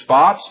change his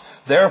spots.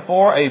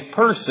 Therefore, a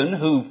person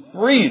who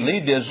freely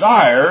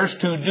desires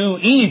to do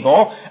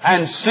evil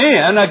and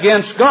sin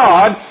against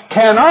God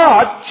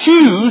cannot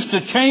choose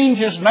to change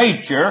his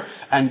nature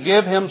and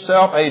give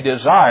himself a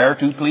desire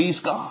to please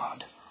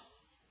God.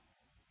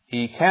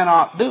 He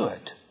cannot do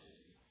it.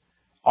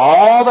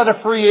 All that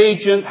a free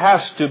agent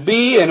has to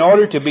be in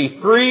order to be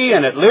free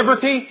and at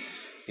liberty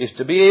is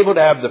to be able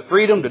to have the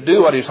freedom to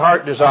do what his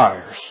heart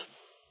desires.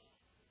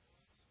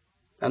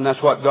 And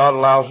that's what God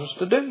allows us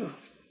to do.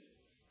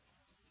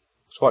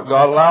 It's what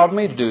God allowed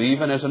me to do,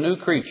 even as a new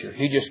creature.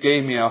 He just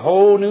gave me a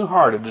whole new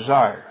heart of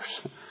desires.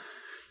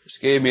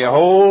 Just gave me a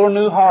whole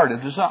new heart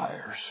of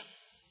desires.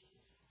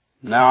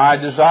 Now I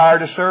desire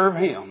to serve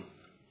Him,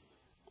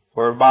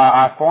 whereby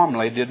I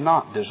formerly did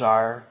not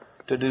desire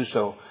to do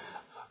so.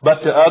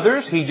 But to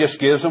others, He just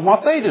gives them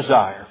what they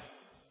desire.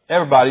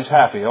 Everybody's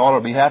happy. They ought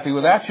to be happy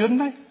with that, shouldn't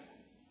they?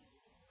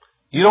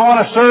 You don't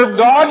want to serve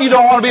God? You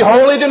don't want to be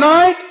holy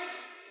tonight?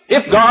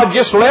 If God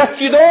just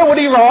left you there, would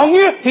He wrong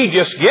you? He's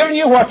just giving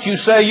you what you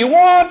say you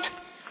want.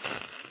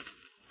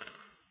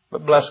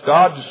 But bless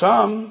God, to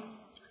some,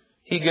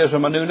 He gives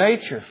them a new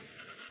nature.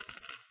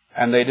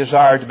 And they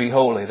desire to be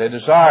holy. They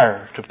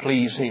desire to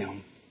please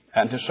Him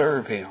and to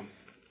serve Him.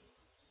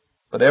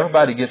 But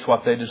everybody gets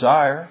what they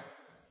desire.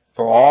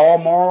 For all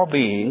moral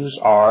beings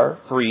are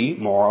free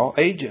moral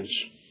agents.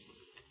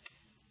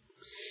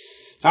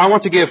 Now I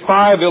want to give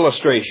 5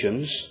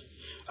 illustrations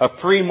of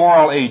free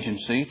moral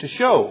agency to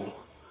show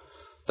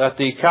that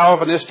the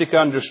Calvinistic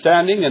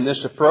understanding in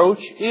this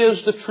approach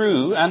is the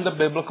true and the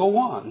biblical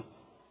one.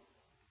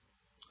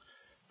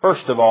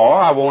 First of all,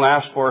 I won't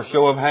ask for a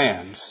show of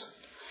hands.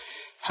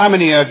 How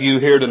many of you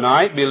here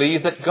tonight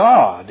believe that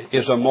God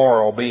is a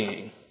moral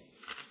being?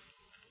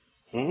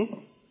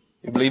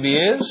 You believe He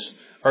is?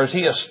 Or is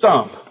He a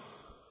stump?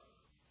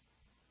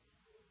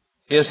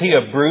 Is He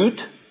a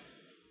brute?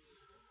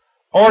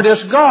 Or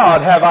does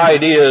God have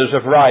ideas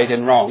of right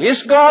and wrong?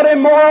 Is God a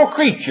moral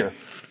creature?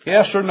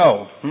 Yes or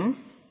no?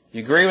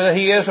 You agree with that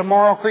He is a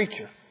moral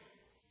creature?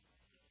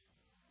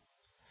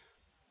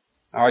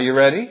 Are you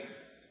ready?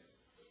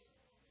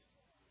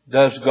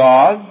 Does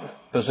God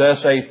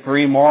possess a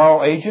free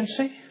moral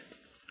agency?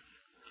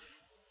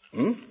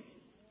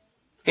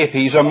 If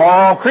He's a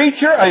moral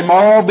creature, a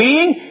moral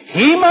being,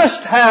 He must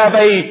have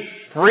a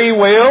free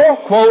will,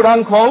 quote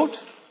unquote.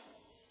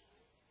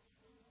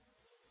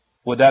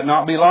 Would that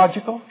not be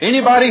logical?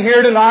 Anybody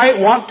here tonight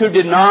want to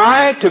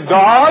deny to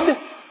God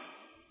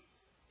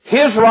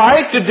His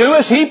right to do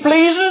as He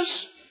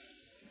pleases?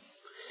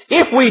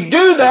 If we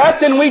do that,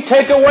 then we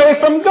take away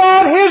from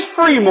God His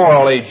free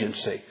moral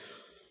agency.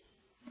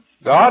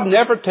 God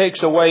never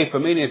takes away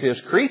from any of His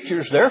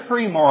creatures their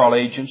free moral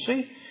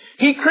agency.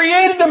 He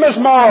created them as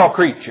moral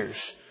creatures,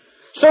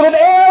 so that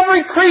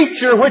every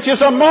creature which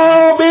is a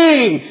moral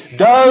being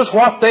does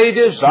what they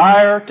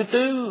desire to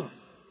do.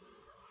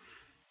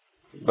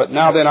 But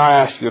now then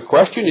I ask you a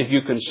question. If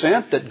you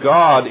consent that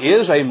God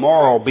is a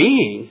moral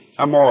being,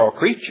 a moral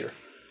creature,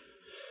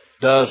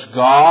 does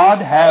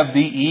God have the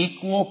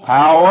equal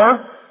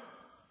power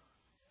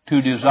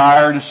to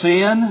desire to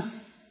sin?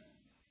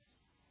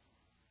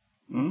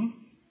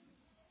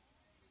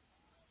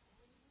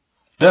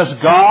 Does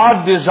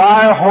God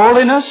desire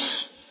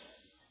holiness?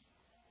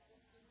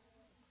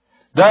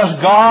 Does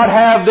God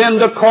have then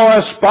the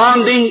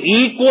corresponding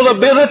equal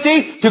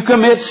ability to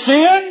commit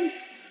sin?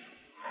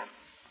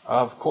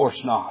 Of course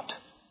not.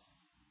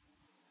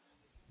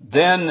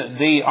 Then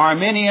the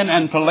Arminian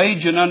and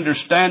Pelagian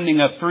understanding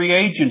of free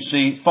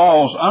agency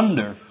falls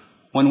under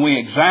when we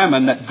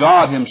examine that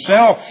God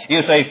Himself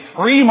is a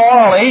free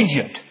moral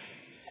agent,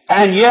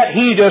 and yet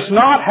He does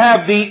not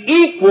have the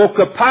equal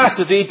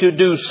capacity to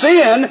do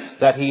sin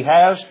that He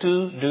has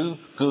to do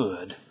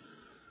good.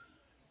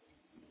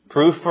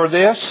 Proof for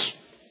this?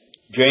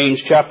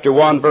 James chapter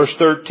 1 verse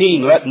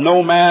 13, let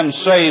no man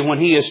say when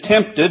he is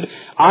tempted,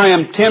 I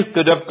am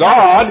tempted of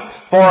God,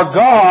 for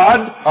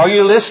God, are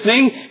you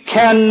listening,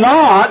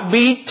 cannot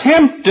be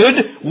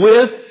tempted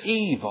with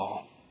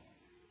evil.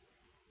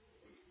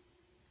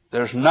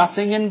 There's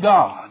nothing in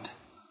God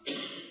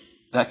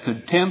that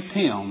could tempt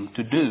Him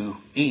to do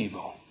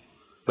evil.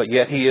 But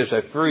yet He is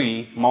a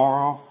free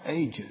moral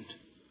agent.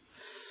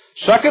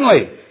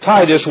 Secondly,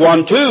 Titus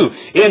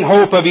 1:2, in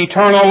hope of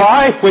eternal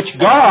life, which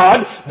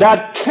God,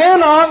 that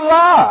cannot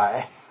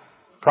lie,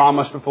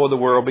 promised before the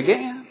world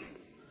began.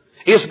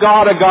 Is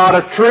God a God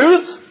of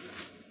truth?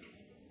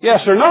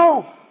 Yes or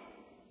no?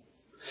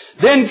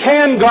 Then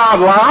can God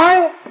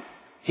lie?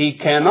 He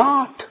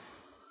cannot.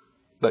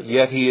 But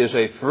yet He is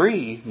a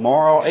free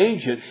moral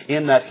agent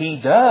in that He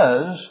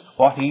does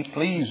what He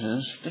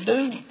pleases to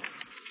do.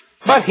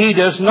 But He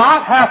does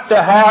not have to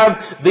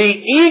have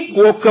the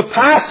equal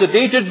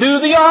capacity to do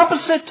the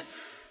opposite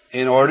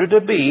in order to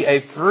be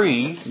a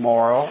free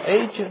moral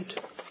agent.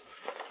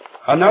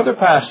 Another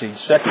passage,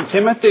 2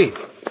 Timothy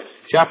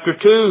chapter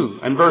 2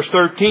 and verse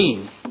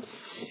 13.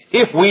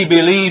 If we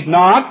believe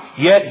not,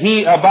 yet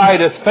He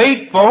abideth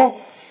faithful,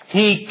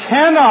 He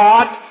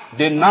cannot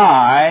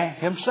deny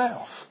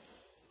Himself.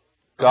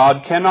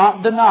 God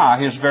cannot deny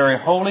His very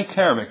holy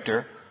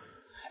character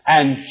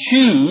and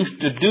choose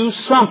to do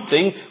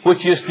something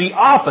which is the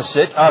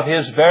opposite of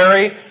His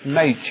very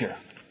nature.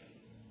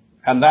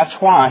 And that's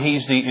why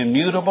He's the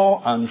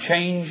immutable,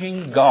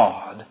 unchanging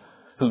God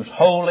who's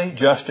holy,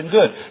 just, and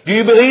good. Do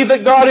you believe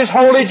that God is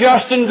holy,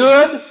 just, and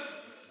good?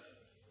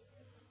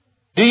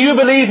 Do you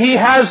believe He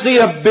has the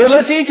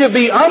ability to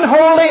be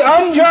unholy,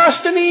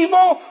 unjust, and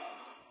evil?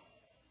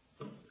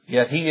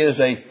 Yet He is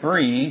a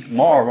free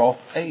moral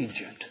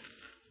agent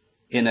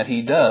in that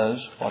He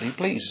does what He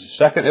pleases.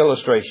 Second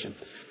illustration,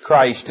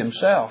 Christ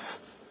Himself.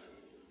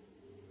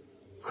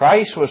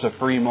 Christ was a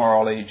free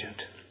moral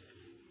agent.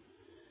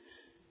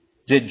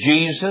 Did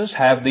Jesus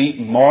have the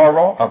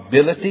moral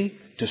ability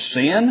to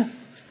sin?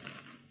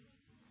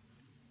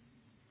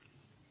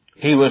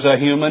 He was a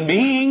human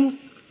being.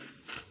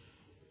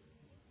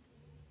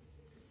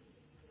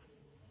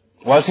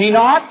 Was He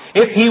not?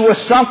 If He was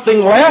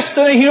something less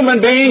than a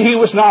human being, He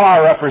was not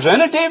our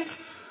representative.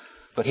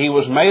 But He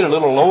was made a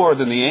little lower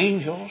than the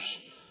angels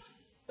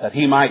that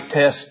He might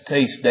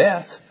taste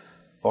death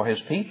for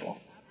His people.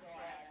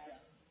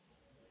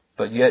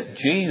 But yet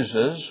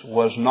Jesus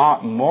was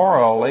not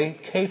morally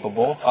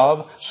capable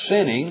of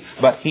sinning,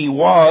 but He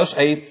was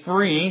a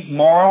free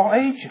moral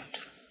agent.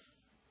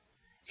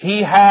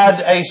 He had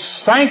a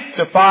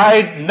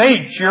sanctified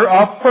nature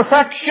of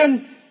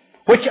perfection,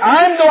 which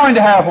I'm going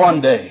to have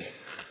one day.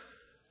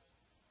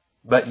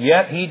 But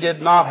yet He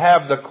did not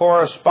have the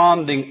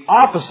corresponding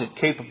opposite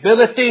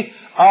capability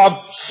of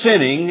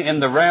sinning in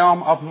the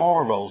realm of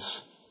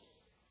morals.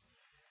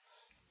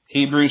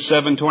 Hebrews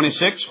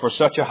 7:26, for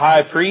such a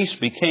high priest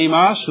became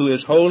us, who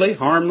is holy,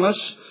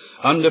 harmless,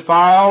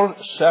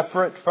 undefiled,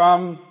 separate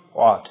from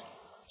what?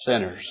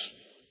 Sinners.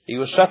 He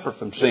was separate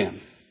from sin.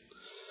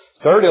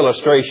 Third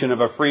illustration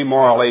of a free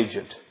moral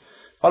agent.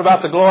 What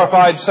about the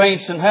glorified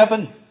saints in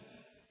heaven?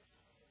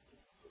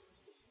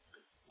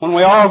 When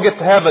we all get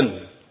to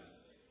heaven,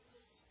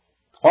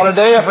 what a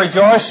day of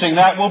rejoicing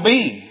that will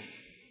be.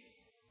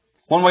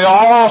 When we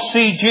all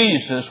see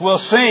Jesus, we'll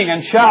sing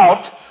and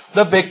shout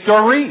the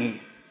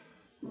victory.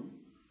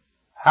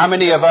 How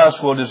many of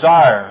us will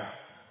desire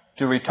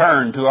to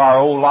return to our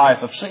old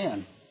life of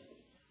sin?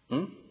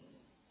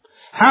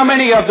 How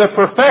many of the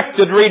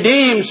perfected,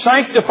 redeemed,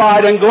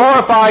 sanctified, and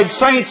glorified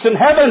saints in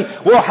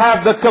heaven will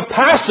have the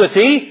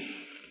capacity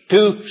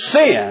to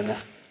sin?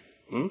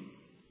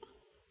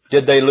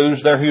 Did they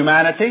lose their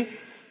humanity?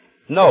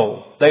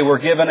 No, they were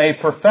given a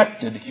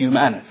perfected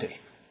humanity.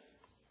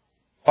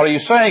 What are you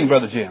saying,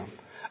 Brother Jim?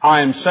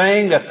 I am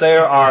saying that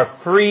there are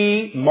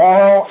free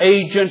moral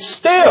agents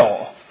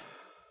still,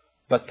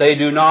 but they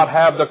do not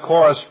have the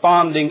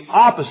corresponding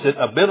opposite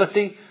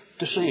ability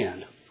to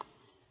sin.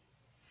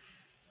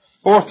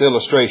 Fourth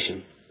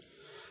illustration.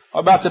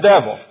 What about the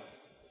devil?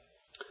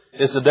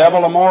 Is the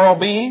devil a moral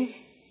being?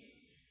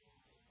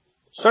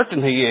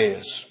 Certainly he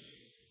is.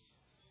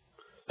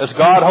 Does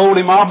God hold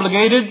him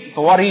obligated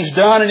for what he's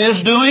done and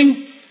is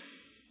doing?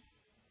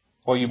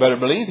 Well, you better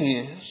believe he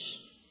is.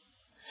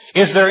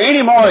 Is there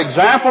any more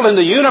example in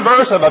the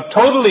universe of a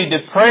totally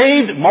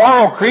depraved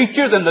moral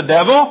creature than the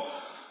devil?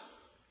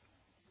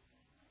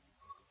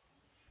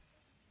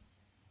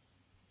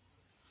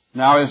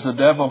 Now, is the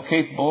devil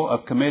capable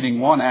of committing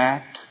one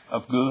act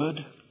of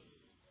good?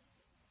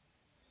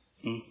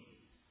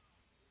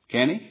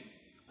 Can he?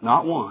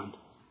 Not one.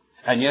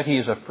 And yet he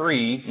is a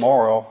free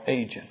moral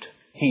agent.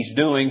 He's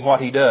doing what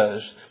he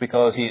does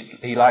because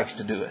he likes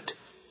to do it.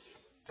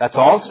 That's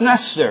all that's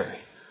necessary.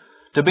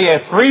 To be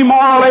a free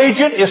moral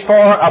agent is for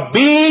a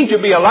being to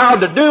be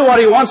allowed to do what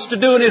he wants to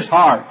do in his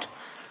heart.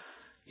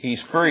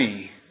 He's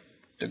free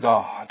to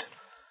God,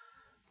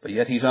 but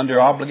yet he's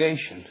under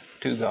obligation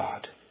to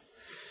God.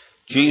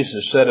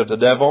 Jesus said of the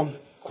devil,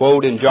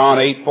 quote in John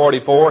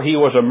 8:44, he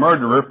was a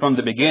murderer from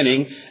the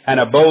beginning and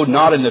abode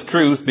not in the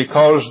truth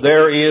because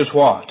there is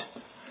what?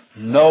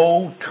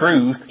 No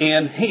truth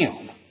in him.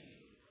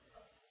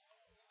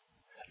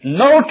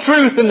 No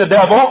truth in the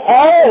devil,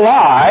 all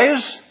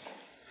lies.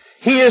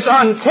 He is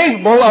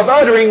incapable of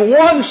uttering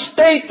one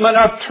statement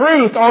of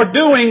truth or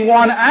doing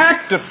one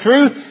act of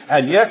truth,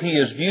 and yet he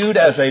is viewed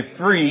as a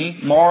free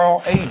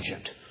moral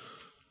agent,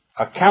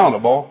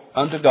 accountable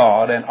unto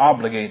God and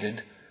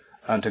obligated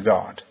unto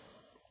God.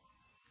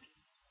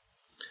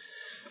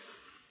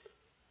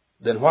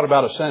 Then what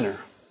about a sinner?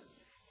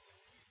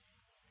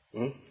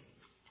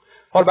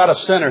 What about a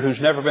sinner who's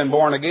never been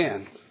born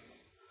again?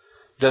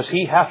 Does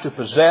he have to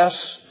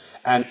possess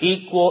an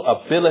equal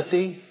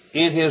ability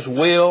in his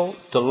will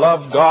to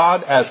love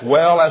God as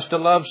well as to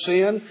love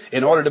sin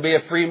in order to be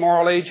a free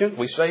moral agent?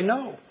 We say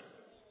no.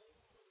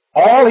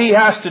 All he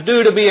has to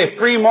do to be a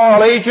free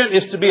moral agent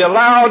is to be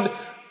allowed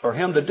for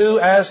him to do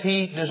as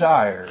he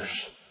desires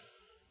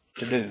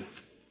to do.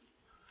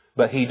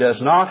 But he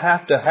does not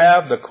have to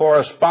have the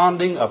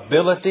corresponding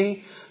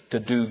ability to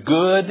do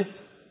good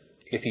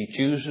if he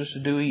chooses to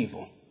do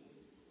evil.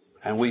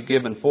 And we've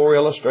given 4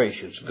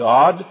 illustrations.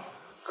 God,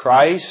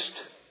 Christ,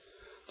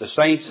 the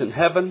saints in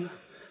heaven,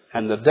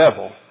 and the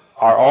devil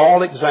are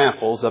all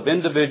examples of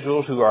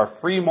individuals who are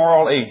free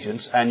moral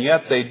agents, and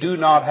yet they do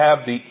not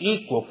have the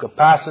equal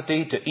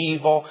capacity to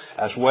evil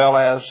as well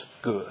as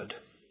good.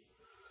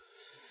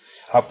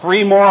 A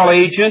free moral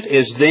agent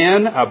is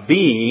then a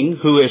being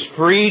who is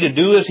free to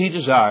do as he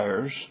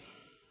desires,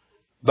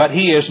 but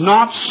he is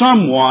not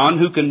someone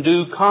who can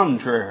do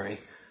contrary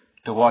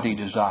to what he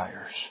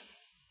desires.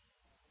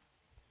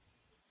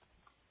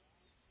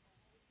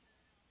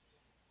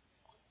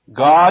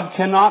 God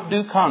cannot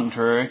do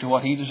contrary to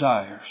what he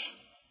desires.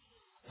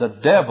 The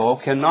devil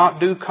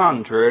cannot do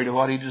contrary to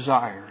what he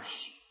desires.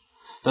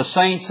 The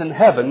saints in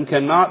heaven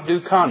cannot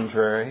do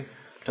contrary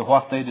to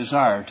what they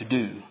desire to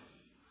do.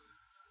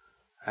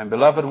 And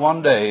beloved,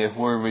 one day, if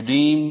we're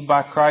redeemed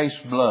by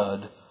Christ's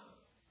blood,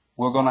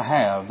 we're going to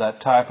have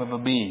that type of a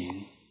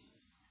being.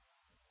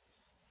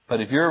 But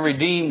if you're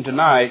redeemed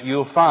tonight,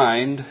 you'll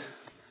find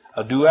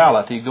a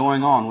duality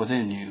going on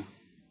within you.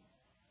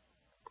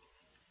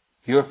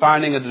 You're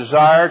finding a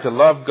desire to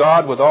love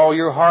God with all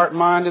your heart,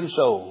 mind, and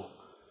soul.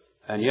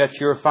 And yet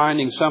you're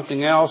finding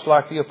something else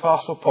like the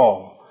Apostle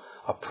Paul,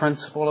 a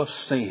principle of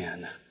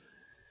sin,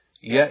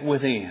 yet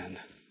within,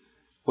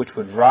 which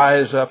would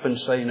rise up and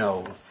say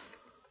no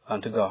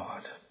unto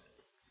God.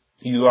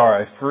 You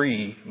are a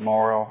free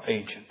moral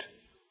agent.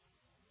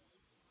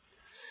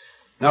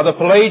 Now, the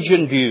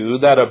Pelagian view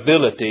that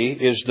ability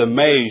is the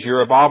measure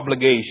of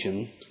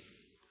obligation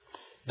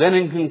then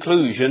in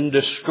conclusion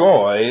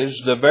destroys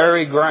their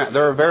very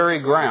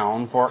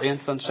ground for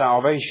infant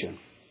salvation.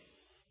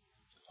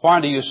 Why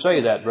do you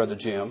say that, Brother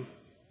Jim?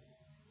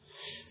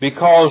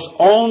 Because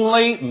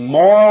only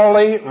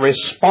morally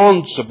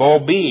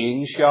responsible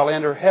beings shall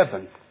enter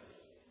heaven.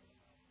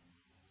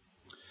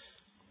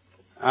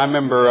 I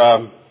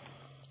remember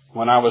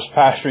when I was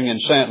pastoring in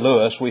St.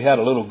 Louis, we had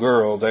a little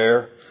girl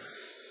there,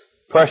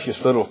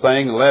 precious little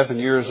thing, 11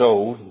 years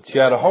old. She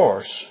had a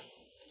horse.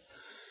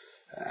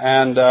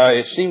 And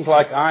it seems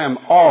like I am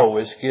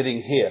always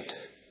getting hit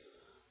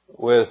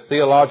with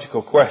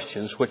theological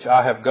questions which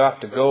I have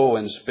got to go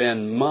and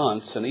spend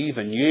months and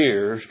even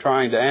years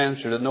trying to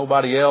answer that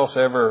nobody else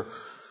ever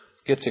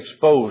gets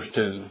exposed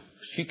to.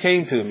 She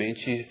came to me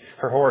and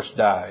her horse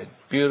died.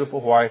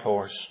 Beautiful white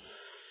horse.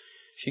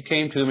 She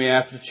came to me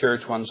after the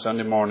church one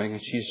Sunday morning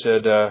and she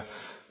said,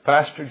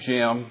 Pastor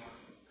Jim,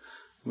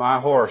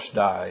 my horse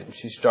died. And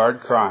she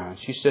started crying.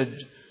 She said,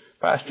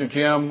 Pastor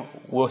Jim,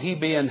 will he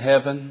be in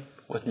heaven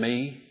with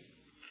me?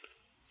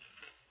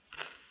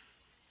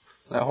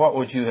 Now, what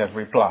would you have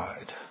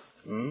replied?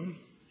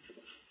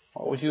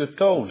 What would you have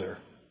told her?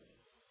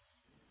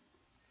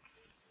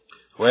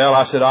 Well,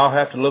 I said, I'll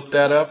have to look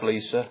that up,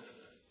 Lisa.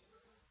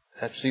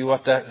 Have to see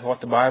what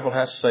the Bible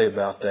has to say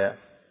about that.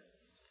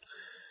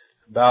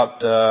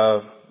 About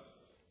a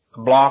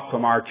block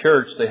from our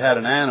church, they had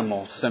an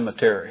animal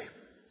cemetery.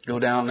 Go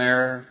down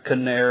there,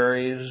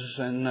 canaries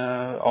and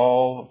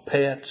all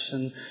pets,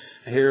 and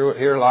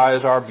here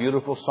lies our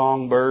beautiful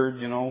songbird.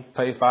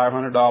 Pay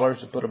 $500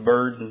 to put a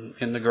bird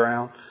in the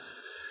ground.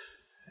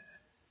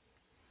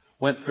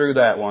 Went through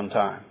that one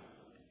time.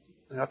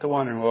 I got to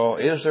wondering, well,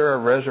 is there a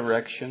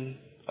resurrection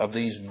of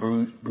these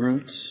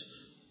brutes,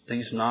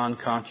 these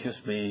non-conscious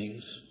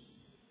beings?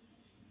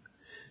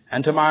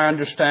 And to my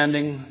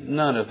understanding,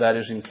 none of that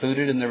is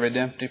included in the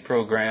redemptive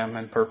program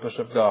and purpose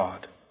of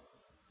God.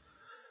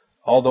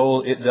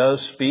 Although it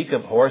does speak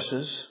of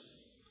horses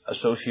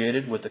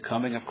associated with the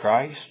coming of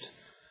Christ,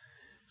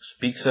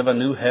 speaks of a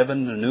new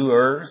heaven, a new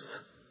earth,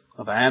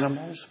 of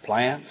animals,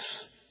 plants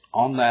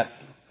on that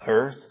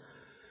earth.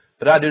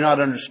 But I do not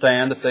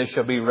understand that they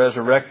shall be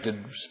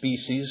resurrected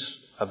species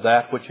of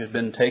that which has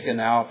been taken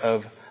out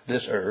of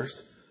this earth.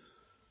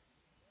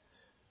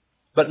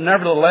 But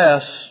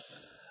nevertheless,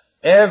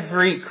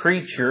 every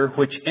creature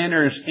which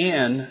enters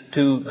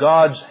into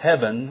God's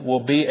heaven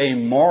will be a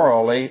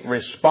morally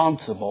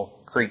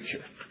responsible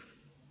creature.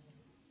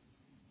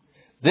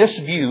 This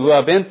view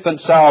of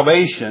infant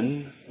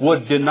salvation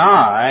would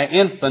deny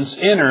infants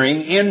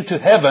entering into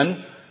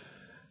heaven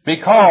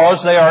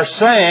because they are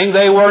saying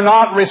they were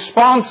not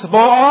responsible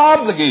or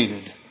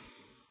obligated.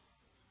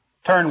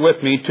 Turn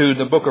with me to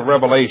the book of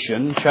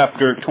Revelation,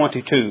 chapter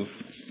 22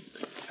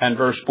 and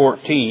verse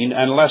 14,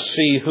 and let's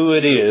see who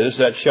it is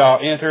that shall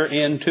enter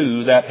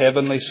into that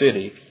heavenly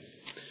city.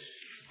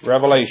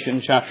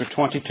 Revelation, chapter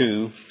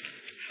 22,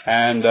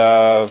 and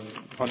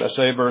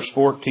verse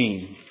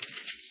 14.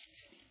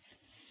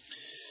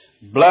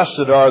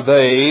 Blessed are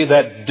they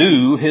that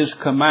do His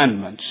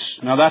commandments.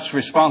 Now that's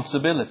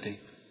responsibility.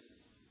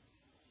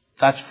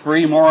 That's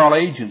free moral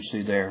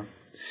agency there.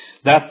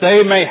 That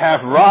they may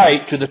have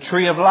right to the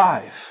tree of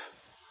life.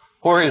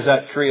 Where is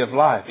that tree of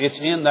life? It's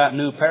in that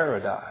new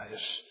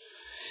paradise.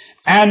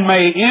 And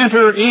may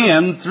enter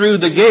in through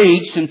the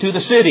gates into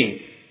the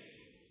city.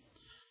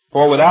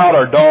 For without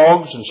are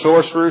dogs and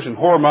sorcerers and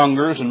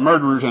whoremongers and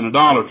murderers and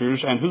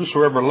idolaters and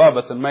whosoever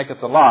loveth and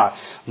maketh a lie.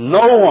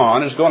 No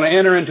one is going to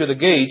enter into the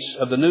gates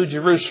of the New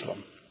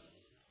Jerusalem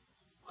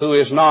who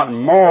is not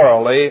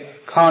morally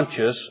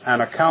conscious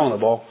and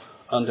accountable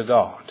unto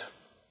God.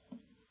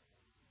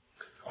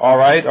 All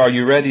right, are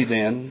you ready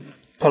then?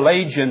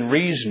 Pelagian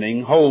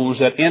reasoning holds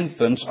that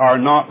infants are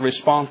not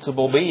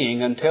responsible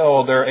beings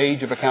until their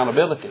age of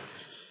accountability.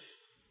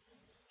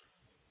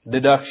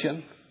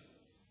 Deduction.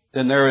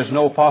 Then there is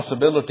no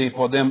possibility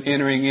for them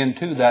entering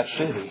into that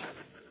city.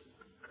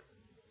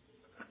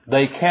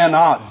 They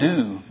cannot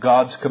do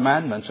God's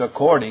commandments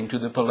according to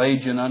the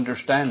Pelagian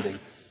understanding.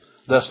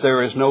 Thus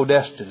there is no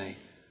destiny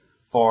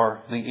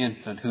for the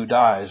infant who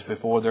dies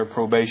before their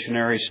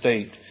probationary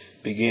state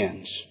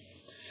begins.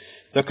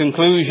 The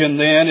conclusion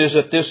then is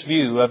that this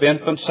view of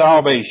infant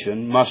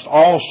salvation must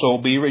also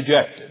be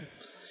rejected,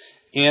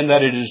 in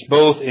that it is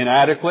both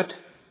inadequate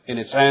in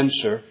its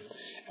answer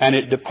and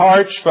it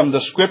departs from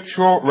the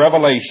scriptural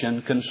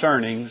revelation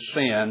concerning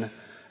sin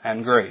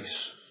and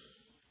grace.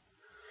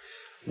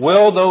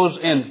 Will those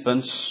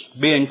infants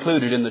be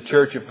included in the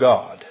church of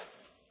God?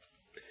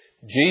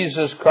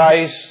 Jesus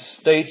Christ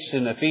states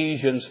in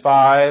Ephesians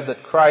 5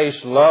 that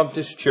Christ loved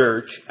His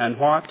church and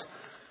what?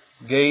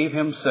 Gave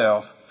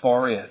Himself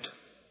for it.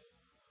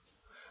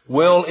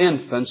 Will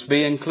infants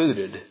be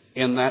included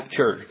in that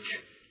church?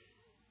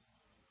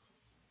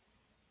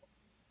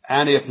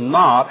 And if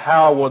not,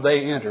 how will they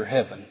enter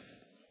heaven?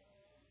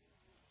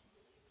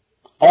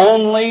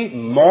 Only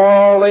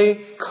morally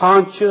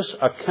conscious,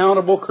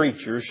 accountable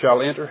creatures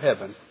shall enter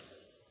heaven.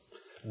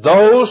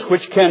 Those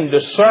which can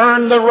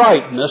discern the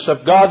rightness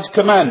of God's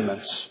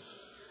commandments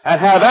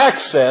and have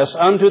access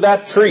unto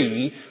that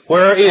tree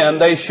wherein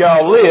they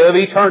shall live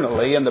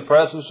eternally in the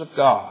presence of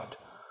God.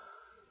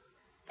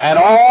 And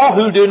all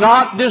who do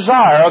not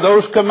desire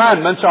those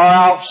commandments are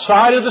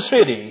outside of the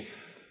city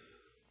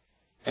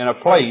in a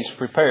place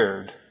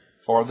prepared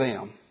for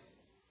them.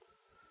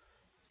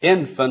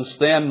 Infants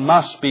then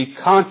must be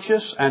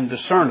conscious and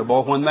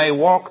discernible when they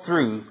walk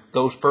through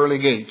those pearly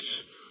gates.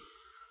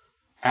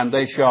 And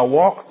they shall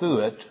walk through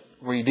it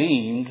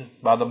redeemed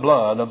by the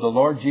blood of the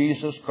Lord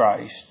Jesus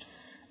Christ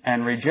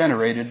and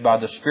regenerated by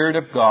the Spirit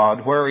of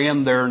God,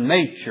 wherein their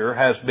nature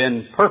has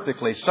been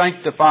perfectly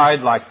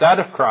sanctified like that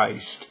of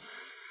Christ.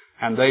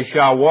 And they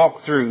shall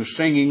walk through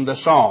singing the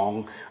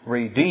song,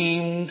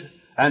 Redeemed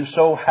and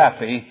so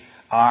happy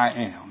I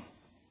am.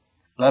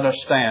 Let us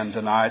stand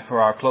tonight for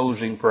our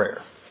closing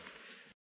prayer.